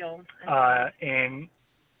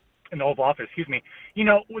the Oval Office,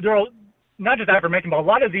 there are not just ivermectin, but a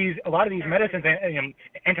lot of these medicines and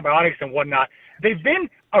antibiotics and whatnot. They've been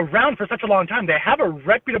around for such a long time. They have a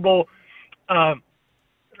reputable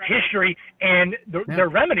history, and their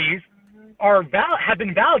remedies have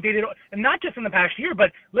been validated, and not just in the past year,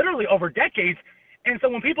 but literally over decades. And so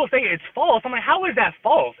when people say it's false, I'm like, how is that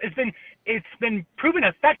false? It's been proven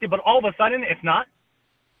effective, but all of a sudden it's not.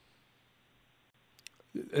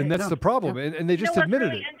 And that's the problem, and they just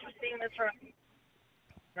admitted it. Interesting,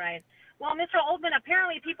 right. Well, Mr. Oldman,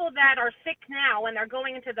 apparently people that are sick now when they're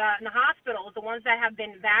going into the hospitals, the ones that have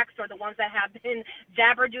been vaxxed or the ones that have been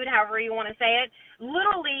jabberdued, however you want to say it,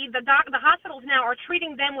 literally the hospitals now are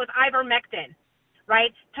treating them with ivermectin,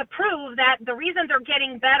 right, to prove that the reason they're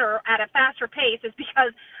getting better at a faster pace is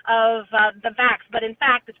because of the vax, but in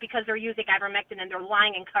fact it's because they're using ivermectin and they're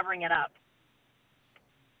lying and covering it up.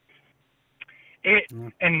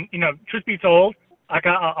 And truth be told,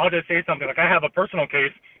 I'll just say something. Like, I have a personal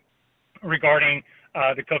case regarding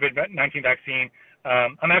the COVID-19 vaccine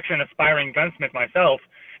I'm actually an aspiring gunsmith myself,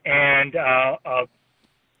 and I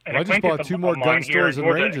just bought 2 more gun stores and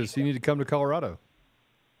ranges, so you need to come to Colorado.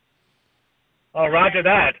 Oh, roger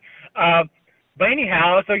that. But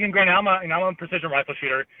anyhow, so again, granted, I'm a precision rifle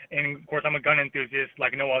shooter, and of course, I'm a gun enthusiast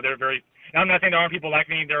like no other. And I'm not saying there aren't people like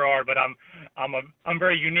me. There are, but I'm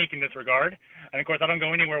very unique in this regard. And of course, I don't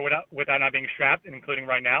go anywhere without not being strapped, including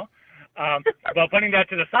right now. But putting that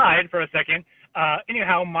to the side for a second,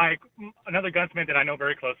 anyhow, another gunsmith that I know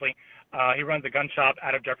very closely, he runs a gun shop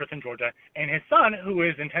out of Jefferson, Georgia, and his son, who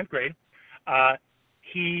is in 10th grade,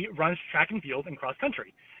 he runs track and field and cross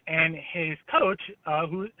country. And his coach,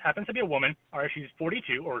 who happens to be a woman, or she's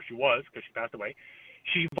 42, or she was because she passed away,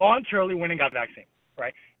 she voluntarily went and got the vaccine,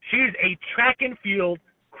 right? She's a track and field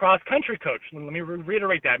cross-country coach. Let me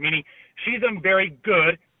reiterate that, meaning she's in very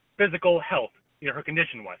good physical health, her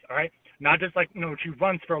condition-wise, all right? Not just like, she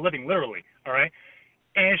runs for a living, literally, all right?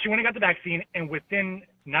 And she went and got the vaccine, and within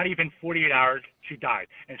not even 48 hours, she died.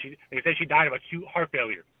 And they say she died of acute heart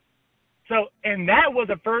failure. So, and that was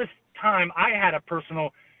the first time I had a personal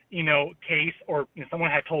case, or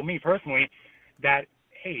someone had told me personally that,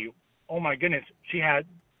 hey, oh my goodness, she had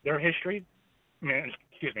their history,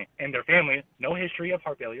 and their family, no history of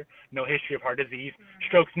heart failure, no history of heart disease,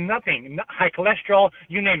 strokes, nothing, high cholesterol,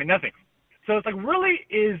 you name it, nothing. So it's like, really,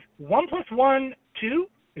 is 1 + 1 2?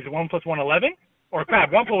 Is 1 + 1 11? Or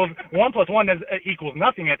crap, 1 + 1 equals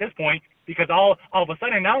nothing at this point, because all of a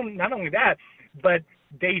sudden, not only that, but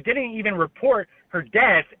they didn't even report her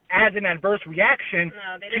death as an adverse reaction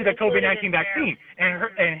to the COVID-19 vaccine.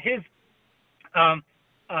 And his,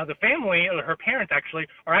 the family, or her parents actually,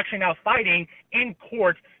 are actually now fighting in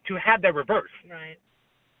court to have that reversed. Right.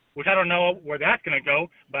 Which I don't know where that's going to go,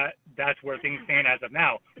 but that's where things stand as of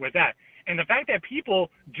now with that. And the fact that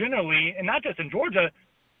people generally, and not just in Georgia,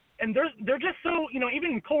 and they're just so,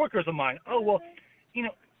 even coworkers of mine, oh, well,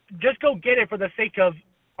 just go get it for the sake of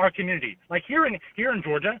our community. Like here in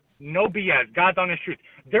Georgia, no BS, God's honest truth.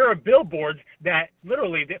 There are billboards that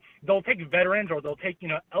literally they'll take veterans, or they'll take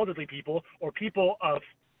elderly people, or people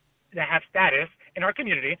that have status in our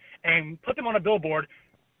community, and put them on a billboard,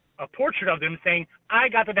 a portrait of them saying, I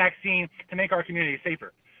got the vaccine to make our community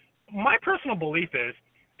safer. My personal belief is,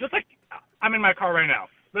 just like I'm in my car right now,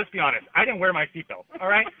 let's be honest, I didn't wear my seatbelt, all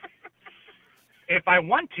right? If I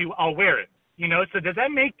want to, I'll wear it. So does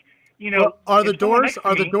that make Well, are the doors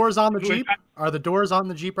on the Jeep? Are the doors on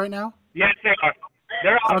the Jeep right now? Yes, they are.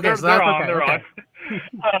 They're on. Okay, they're on.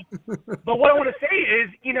 But what I want to say is,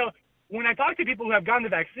 when I talk to people who have gotten the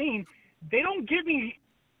vaccine, they don't give me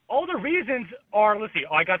all the reasons. Are, let's see,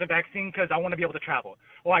 I got the vaccine because I want to be able to travel.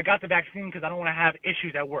 Oh, I got the vaccine because I don't want to have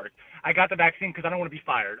issues at work. I got the vaccine because I don't want to be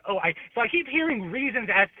fired. So I keep hearing reasons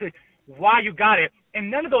as to why you got it, and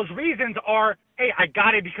none of those reasons are, hey, I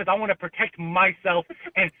got it because I want to protect myself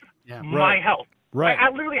and my health. Right. I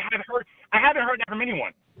literally haven't heard that from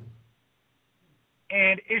anyone.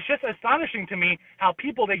 And it's just astonishing to me how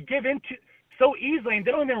people, they give in to so easily, and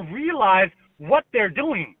they don't even realize what they're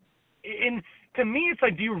doing. And to me, it's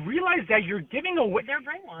like, do you realize that you're giving away?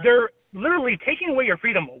 They're literally taking away your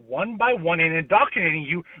freedom one by one and indoctrinating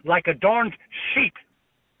you like a darned sheep.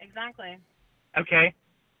 Exactly. Okay.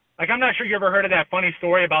 Like, I'm not sure you ever heard of that funny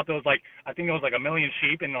story about those, like, I think it was like 1 million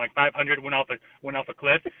sheep, and like 500 went off a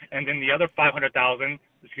cliff, and then the other 500,000,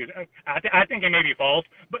 I think it may be false,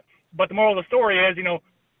 but the moral of the story is,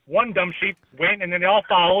 one dumb sheep went, and then they all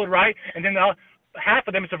followed, right? And then half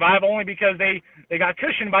of them survived only because they got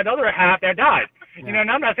cushioned by the other half that died. And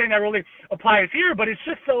I'm not saying that really applies here, but it's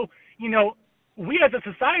just so, we as a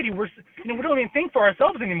society, we don't even think for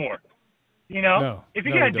ourselves anymore. No, if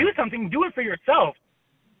you're going to do something, do it for yourself.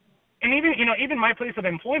 And even my place of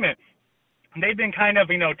employment, they've been kind of,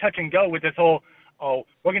 touch and go with this whole,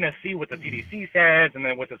 we're going to see what the CDC says, and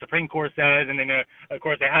then what the Supreme Court says, and then of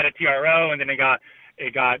course they had a TRO, and then it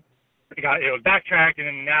was backtracked, and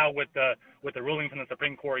then now with the ruling from the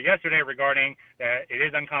Supreme Court yesterday regarding that it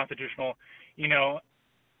is unconstitutional,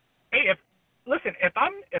 hey, if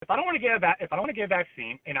I don't want to get a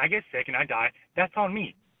vaccine and I get sick and I die, that's on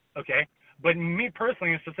me, okay? But me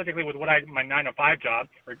personally, and specifically with my 9-to-5 job,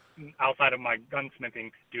 or outside of my gunsmithing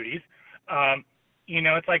duties,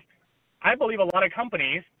 it's like, I believe a lot of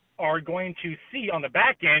companies are going to see on the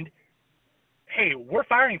back end, hey, we're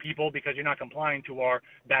firing people because you're not complying to our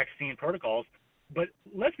vaccine protocols. But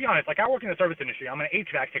let's be honest, like, I work in the service industry. I'm an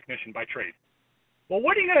HVAC technician by trade. Well,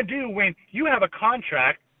 what are you going to do when you have a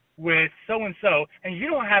contract with so-and-so, and you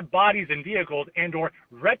don't have bodies and vehicles and or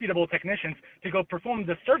reputable technicians to go perform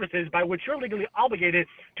the services by which you're legally obligated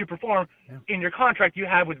to perform in your contract you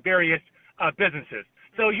have with various businesses?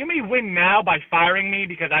 So you may win now by firing me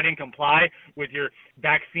because I didn't comply with your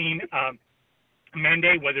vaccine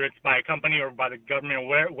mandate, whether it's by a company or by the government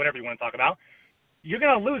or whatever you want to talk about. You're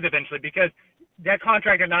going to lose eventually because that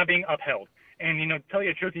contract is not being upheld. And, to tell you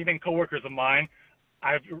the truth, even coworkers of mine,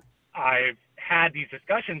 I've had these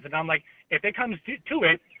discussions, and I'm like, if it comes to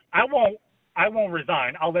it, I won't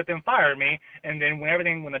resign. I'll let them fire me, and then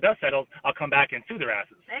when the dust settles, I'll come back and sue their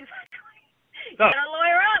asses. Exactly. So, Get a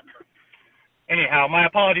lawyer up. Anyhow, my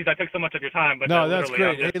apologies. I took so much of your time, but no, that's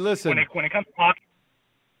great. Just, hey, listen. When it comes to talking.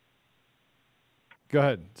 Go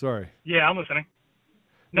ahead. Sorry. Yeah, I'm listening.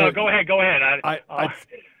 No, go ahead.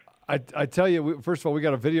 I tell you, first of all, we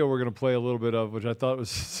got a video we're going to play a little bit of, which I thought was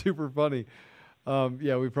super funny.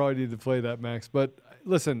 Yeah, we probably need to play that, Max. But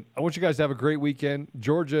listen, I want you guys to have a great weekend.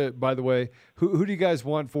 Georgia, by the way, who do you guys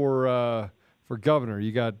want for governor?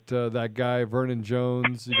 You got that guy Vernon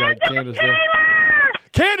Jones. You got Candace Taylor.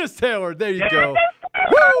 Candace Taylor. There you go.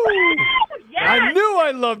 Woo! Yes! I knew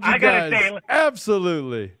I loved you guys. Say,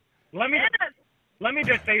 absolutely. Let me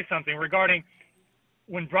just say something regarding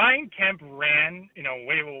when Brian Kemp ran, what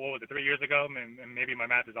was it, 3 years ago? And maybe my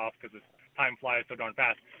math is off because time flies so darn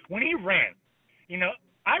fast. When he ran,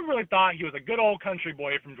 I really thought he was a good old country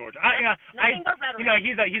boy from Georgia.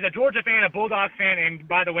 He's a Georgia fan, a Bulldogs fan, and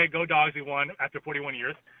by the way, go Dogs, he won after 41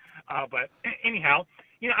 years. But anyhow,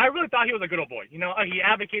 I really thought he was a good old boy. He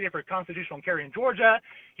advocated for constitutional carry in Georgia.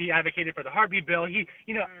 He advocated for the heartbeat bill. He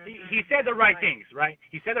said the right things, right?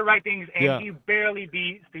 He said the right things, and he barely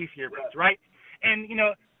beat Stacey Abrams, right? And,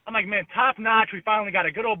 I'm like, man, top notch. We finally got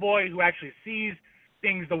a good old boy who actually sees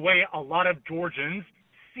things the way a lot of Georgians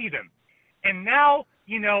see them. And now,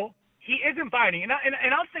 he isn't fighting. And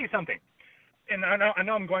I'll say something. And I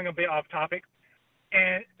know I'm going a bit off topic.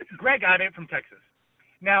 And Greg Abbott from Texas.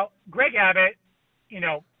 Now, Greg Abbott, in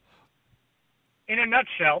a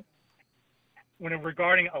nutshell,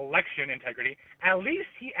 regarding election integrity, at least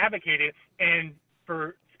he advocated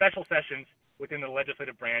for special sessions within the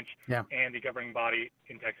legislative branch and the governing body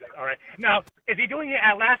in Texas. All right. Now, is he doing it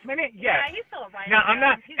at last minute? Yes. Yeah, he's still right. Now, I'm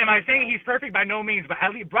not. Am I saying he's perfect? By no means. But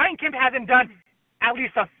at least Brian Kemp hasn't done at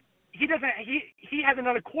least he has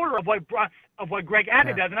another quarter of what Greg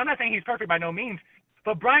Abbott does. And I'm not saying he's perfect by no means.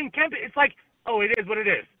 But Brian Kemp, it's like, oh, it is what it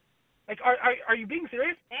is. Like, are you being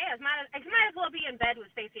serious? Yeah, it might as well be in bed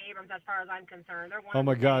with Stacey Abrams as far as I'm concerned. Oh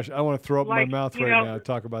my gosh, I want to throw up my mouth right now to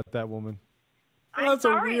talk about that woman. That's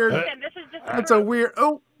a weird. That's a weird.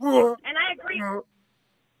 Oh. And I agree.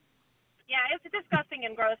 Yeah, it's disgusting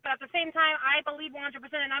and gross. But at the same time, I believe 100%,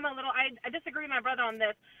 and I disagree with my brother on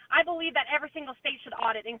this. I believe that every single state should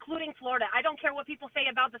audit, including Florida. I don't care what people say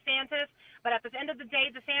about DeSantis, but at the end of the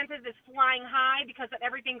day, DeSantis is flying high because of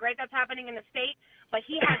everything great that's happening in the state. But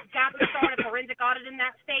he has got to start a forensic audit in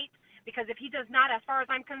that state because if he does not, as far as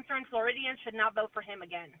I'm concerned, Floridians should not vote for him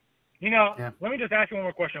again. Let me just ask you one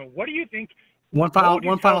more question. What do you think? One final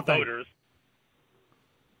thing. Voters,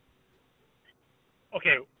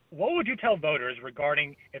 okay, what would you tell voters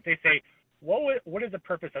regarding if they say, what is the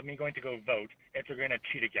purpose of me going to go vote if they're going to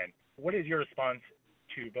cheat again? What is your response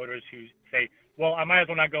to voters who say, well, I might as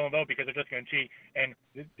well not go and vote because they're just going to cheat and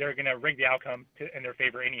they're going to rig the outcome in their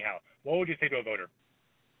favor anyhow? What would you say to a voter?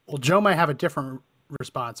 Well, Joe might have a different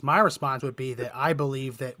response. My response would be that I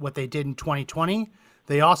believe that what they did in 2020,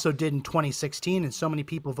 they also did in 2016, and so many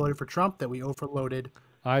people voted for Trump that we overloaded.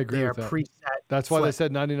 I agree with that. Preset. That's why they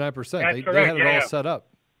said 99%. They had it all set up.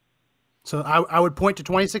 So I would point to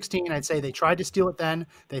 2016. I'd say they tried to steal it then.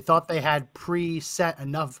 They thought they had preset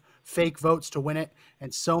enough fake votes to win it,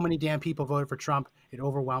 and so many damn people voted for Trump, it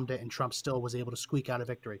overwhelmed it, and Trump still was able to squeak out a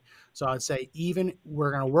victory. So I'd say even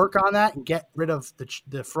we're going to work on that and get rid of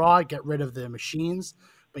the fraud, get rid of the machines,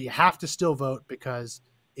 but you have to still vote because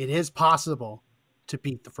it is possible to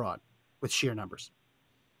beat the fraud with sheer numbers.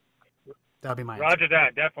 That'll be my answer. Roger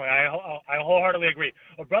that, definitely. I wholeheartedly agree.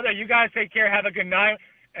 Well, brother, you guys take care. Have a good night.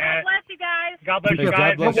 God bless you guys. God bless you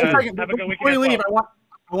guys. Have a good weekend. Before you leave,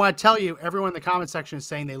 I want to tell you, everyone in the comment section is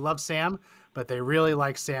saying they love Sam, but they really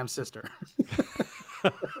like Sam's sister.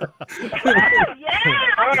 Yeah.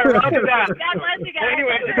 All right, roger that. God bless you guys.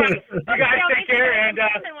 Anyway, you guys take care, and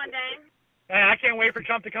I can't wait for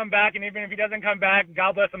Trump to come back, and even if he doesn't come back,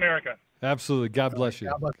 God bless America. Absolutely. God bless you.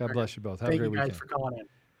 God bless you both. Have a great weekend. Thank you guys for calling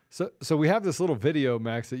in. So we have this little video,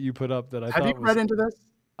 Max, that you put up that I thought was... Have you read into this?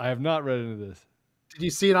 I have not read into this. Did you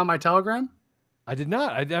see it on my Telegram? I did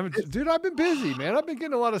not. I haven't, dude, I've been busy, man. I've been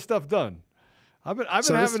getting a lot of stuff done. I've been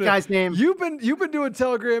so having this guy's name. You've been doing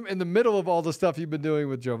Telegram in the middle of all the stuff you've been doing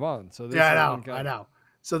with Jovan. So yeah, I know.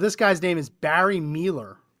 So this guy's name is Barry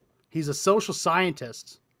Mealer. He's a social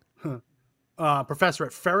scientist. professor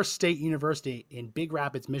at Ferris State University in Big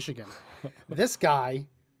Rapids, Michigan. This guy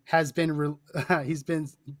has been he's been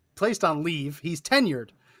placed on leave. He's tenured,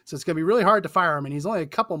 so it's going to be really hard to fire him. And he's only a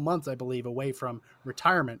couple months, I believe, away from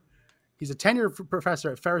retirement. He's a tenured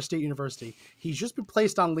professor at Ferris State University. He's just been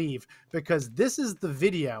placed on leave because this is the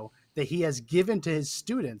video that he has given to his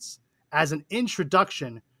students as an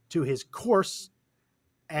introduction to his course.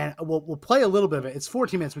 And we'll play a little bit of it. It's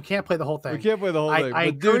 14 minutes. We can't play the whole thing. We can't play the whole thing. I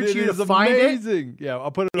encourage you to find it. Yeah,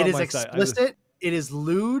 I'll put it on my site. It is explicit. It is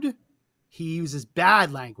lewd. He uses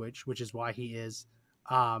bad language, which is why he is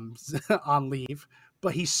on leave.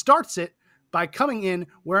 But he starts it by coming in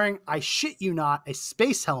wearing, I shit you not, a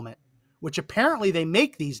space helmet, which apparently they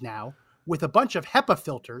make these now with a bunch of HEPA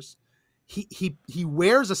filters. He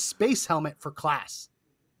wears a space helmet for class.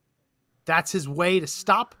 That's his way to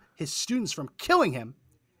stop his students from killing him.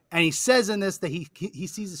 And he says in this that he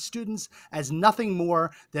sees his students as nothing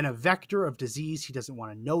more than a vector of disease. He doesn't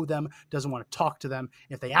want to know them, doesn't want to talk to them.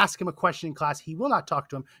 If they ask him a question in class, he will not talk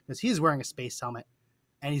to them because he's wearing a space helmet.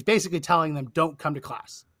 And he's basically telling them, don't come to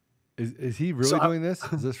class. Is he really doing this?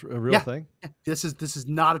 Is this a real thing? This is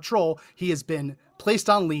not a troll. He has been placed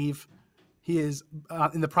on leave. He is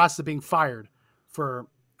in the process of being fired for,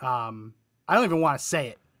 I don't even want to say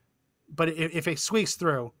it, but if it squeaks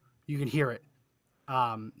through, you can hear it.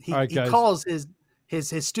 He calls his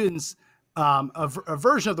students a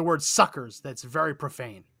version of the word suckers that's very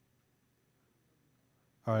profane.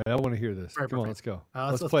 All right, I want to hear this. Come on, let's go.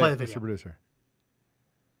 Let's play the video. Mr. Producer.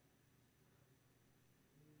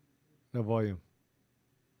 No volume.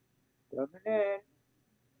 Coming in.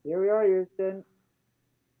 Here we are, Houston.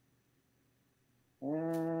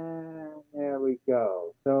 And there we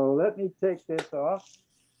go. So let me take this off.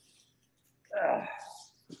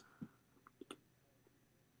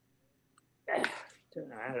 Turn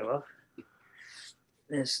that off.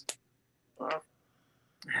 This off.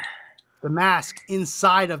 The mask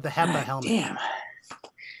inside of the HEPA helmet. Damn.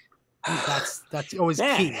 That's always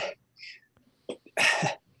key.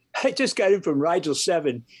 I just got in from Rigel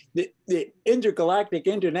 7. The intergalactic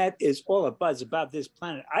internet is all a buzz about this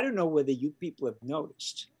planet. I don't know whether you people have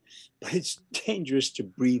noticed, but it's dangerous to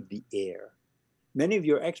breathe the air. Many of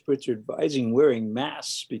your experts are advising wearing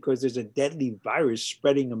masks because there's a deadly virus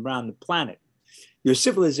spreading around the planet. Your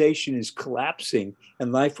civilization is collapsing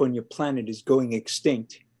and life on your planet is going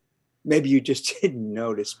extinct. Maybe you just didn't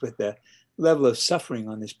notice, but the level of suffering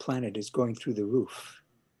on this planet is going through the roof.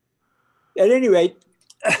 At any rate,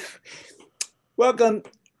 welcome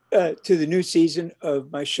to the new season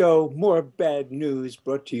of my show, More Bad News,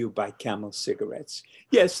 brought to you by Camel Cigarettes.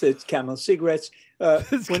 Yes, that's Camel Cigarettes.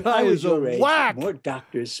 When I was your age, more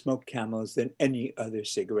doctors smoked Camels than any other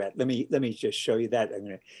cigarette. Let me just show you that. I'm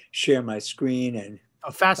going to share my screen and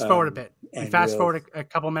fast forward a bit. Fast forward a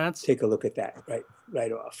couple minutes. Take a look at that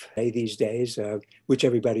right off. These days, which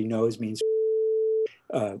everybody knows means,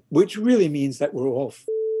 which really means that we're all.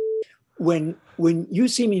 When you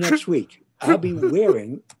see me next week, I'll be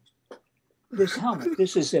wearing this helmet.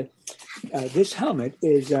 This helmet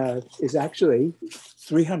is actually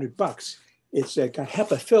 $300. It's got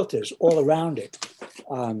HEPA filters all around it,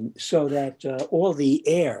 so that all the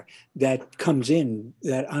air that comes in,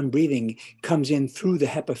 that I'm breathing, comes in through the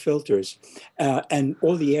HEPA filters, and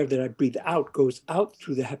all the air that I breathe out goes out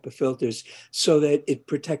through the HEPA filters, so that it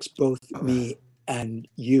protects both me and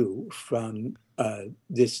you from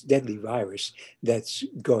this deadly virus that's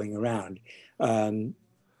going around.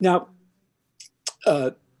 Now,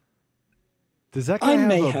 does that guy I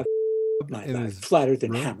may have my life flatter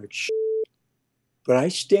than hammered shit, but I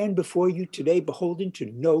stand before you today beholden to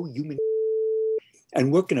no human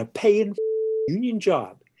and working a paying union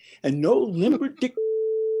job, and no limber dick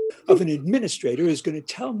of an administrator is going to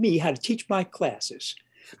tell me how to teach my classes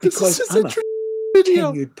because I'm a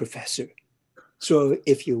tenured professor. So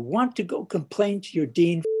if you want to go complain to your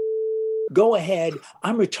dean, go ahead.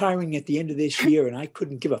 I'm retiring at the end of this year, and I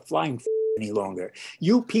couldn't give a flying any longer.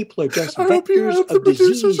 You people are just vectors of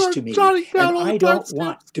disease to me, and I don't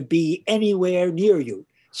want to be anywhere near you.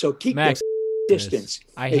 So keep your distance.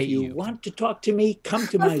 I hate if you want to talk to me, come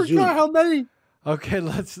to my Zoom. How many? Okay,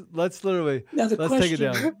 let's literally let's take it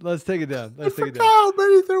down. Let's take it down. I forgot how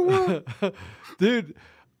many there were. Dude,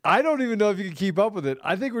 I don't even know if you can keep up with it.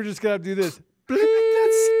 I think we're just gonna have to do this. Can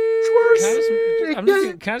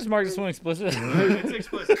I just mark this one explicit? It's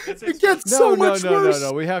explicit. It gets so much worse.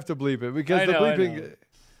 No. We have to bleep it because the bleeping.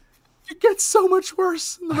 It gets so much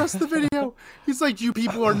worse in the rest of the video. He's like, "You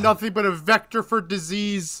people are nothing but a vector for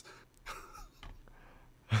disease."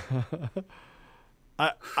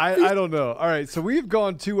 I don't know. All right, so we've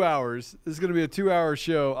gone 2 hours. This is going to be a 2-hour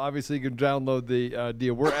show. Obviously, you can download the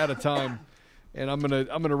deal. We're out of time. And I'm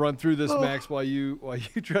gonna run through this, Max, while you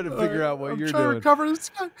try to figure out what you're trying doing. to recover this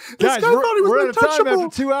guy. Guys, we're out of time after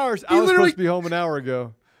 2 hours. I was supposed to be home an hour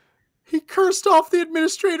ago. He cursed off the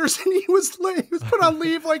administrators, and he was late. He was put on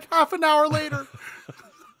leave like half an hour later.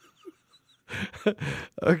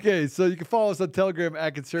 Okay, so you can follow us on Telegram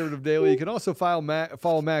at Conservative Daily. You can also follow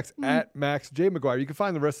Max at Max J. McGuire. You can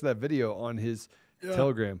find the rest of that video on his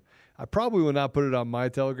Telegram. I probably will not put it on my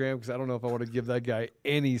Telegram because I don't know if I want to give that guy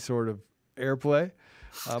any sort of airplay.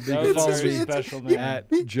 But you can follow me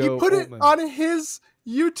at Joe He put Oltmann. it on his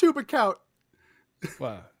YouTube account.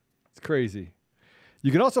 Wow, it's crazy.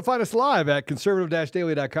 You can also find us live at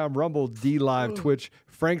conservative-daily.com, Rumble, D-Live, Twitch,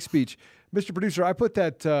 Frank Speech. Mr. Producer, I put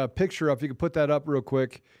that picture up. You can put that up real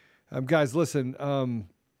quick. Guys, listen, I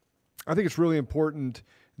think it's really important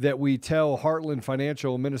that we tell Heartland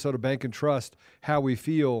Financial, Minnesota Bank and Trust, how we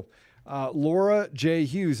feel. Laura J.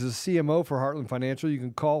 Hughes is a CMO for Heartland Financial. You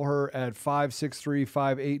can call her at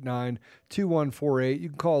 563-589-2148. You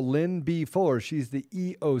can call Lynn B. Fuller. She's the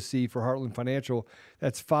EOC for Heartland Financial.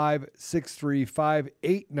 That's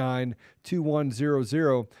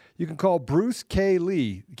 563-589-2100. You can call Bruce K.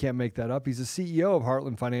 Lee. You can't make that up. He's the CEO of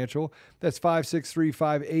Heartland Financial. That's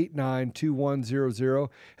 563-589-2100.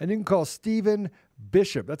 And you can call Stephen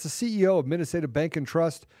Bishop. That's the CEO of Minnesota Bank and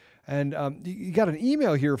Trust. And you got an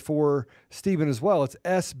email here for Stephen as well. It's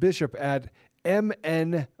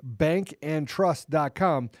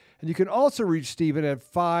sbishop@mnbankandtrust.com. And you can also reach Stephen at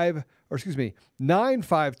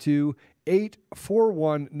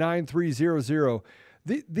 952-841-9300.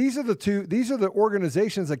 These are the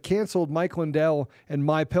organizations that canceled Mike Lindell and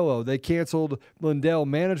MyPillow. They canceled Lindell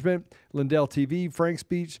Management, Lindell TV, Frank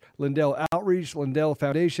Speech, Lindell Outreach, Lindell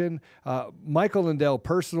Foundation, Michael Lindell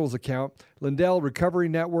Personals Account, Lindell Recovery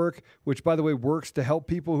Network, which, by the way, works to help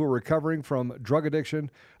people who are recovering from drug addiction,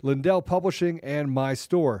 Lindell Publishing, and My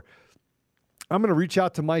Store. I'm going to reach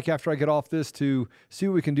out to Mike after I get off this to see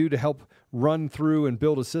what we can do to help run through and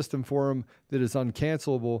build a system for him that is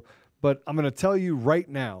uncancelable. But I'm going to tell you right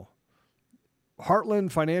now,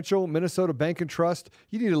 Heartland Financial, Minnesota Bank and Trust,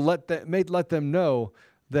 you need to let them know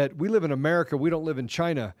that we live in America. We don't live in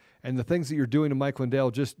China. And the things that you're doing to Mike Lindell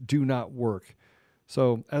just do not work.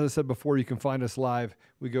 So as I said before, you can find us live.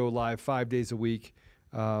 We go live 5 days a week.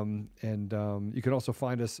 You can also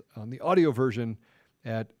find us on the audio version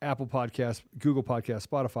at Apple Podcasts, Google Podcasts,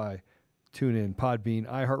 Spotify, TuneIn, Podbean,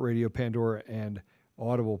 iHeartRadio, Pandora, and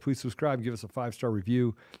Audible. Please subscribe and give us a 5-star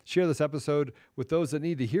review. Share this episode with those that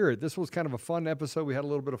need to hear it. This was kind of a fun episode. We had a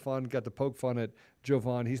little bit of fun. Got to poke fun at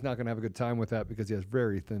Jovan. He's not going to have a good time with that because he has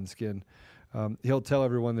very thin skin. He'll tell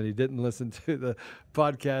everyone that he didn't listen to the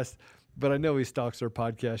podcast, but I know he stalks our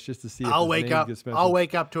podcast just to see if I'll his wake name up. gets mentioned. I'll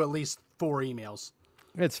wake up to at least 4 emails.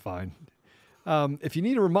 It's fine. If you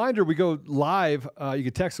need a reminder, we go live. You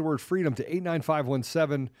can text the word freedom to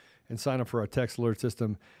 89517 and sign up for our text alert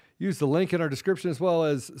system. Use the link in our description as well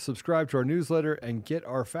as subscribe to our newsletter and get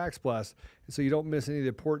our fax blast. And so you don't miss any of the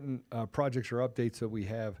important projects or updates that we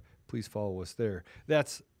have. Please follow us there.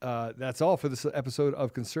 That's all for this episode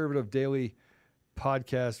of Conservative Daily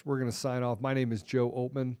Podcast. We're going to sign off. My name is Joe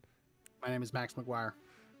Oltmann. My name is Max McGuire.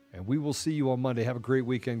 And we will see you on Monday. Have a great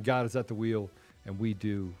weekend. God is at the wheel, and we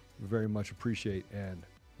do very much appreciate and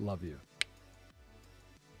love you.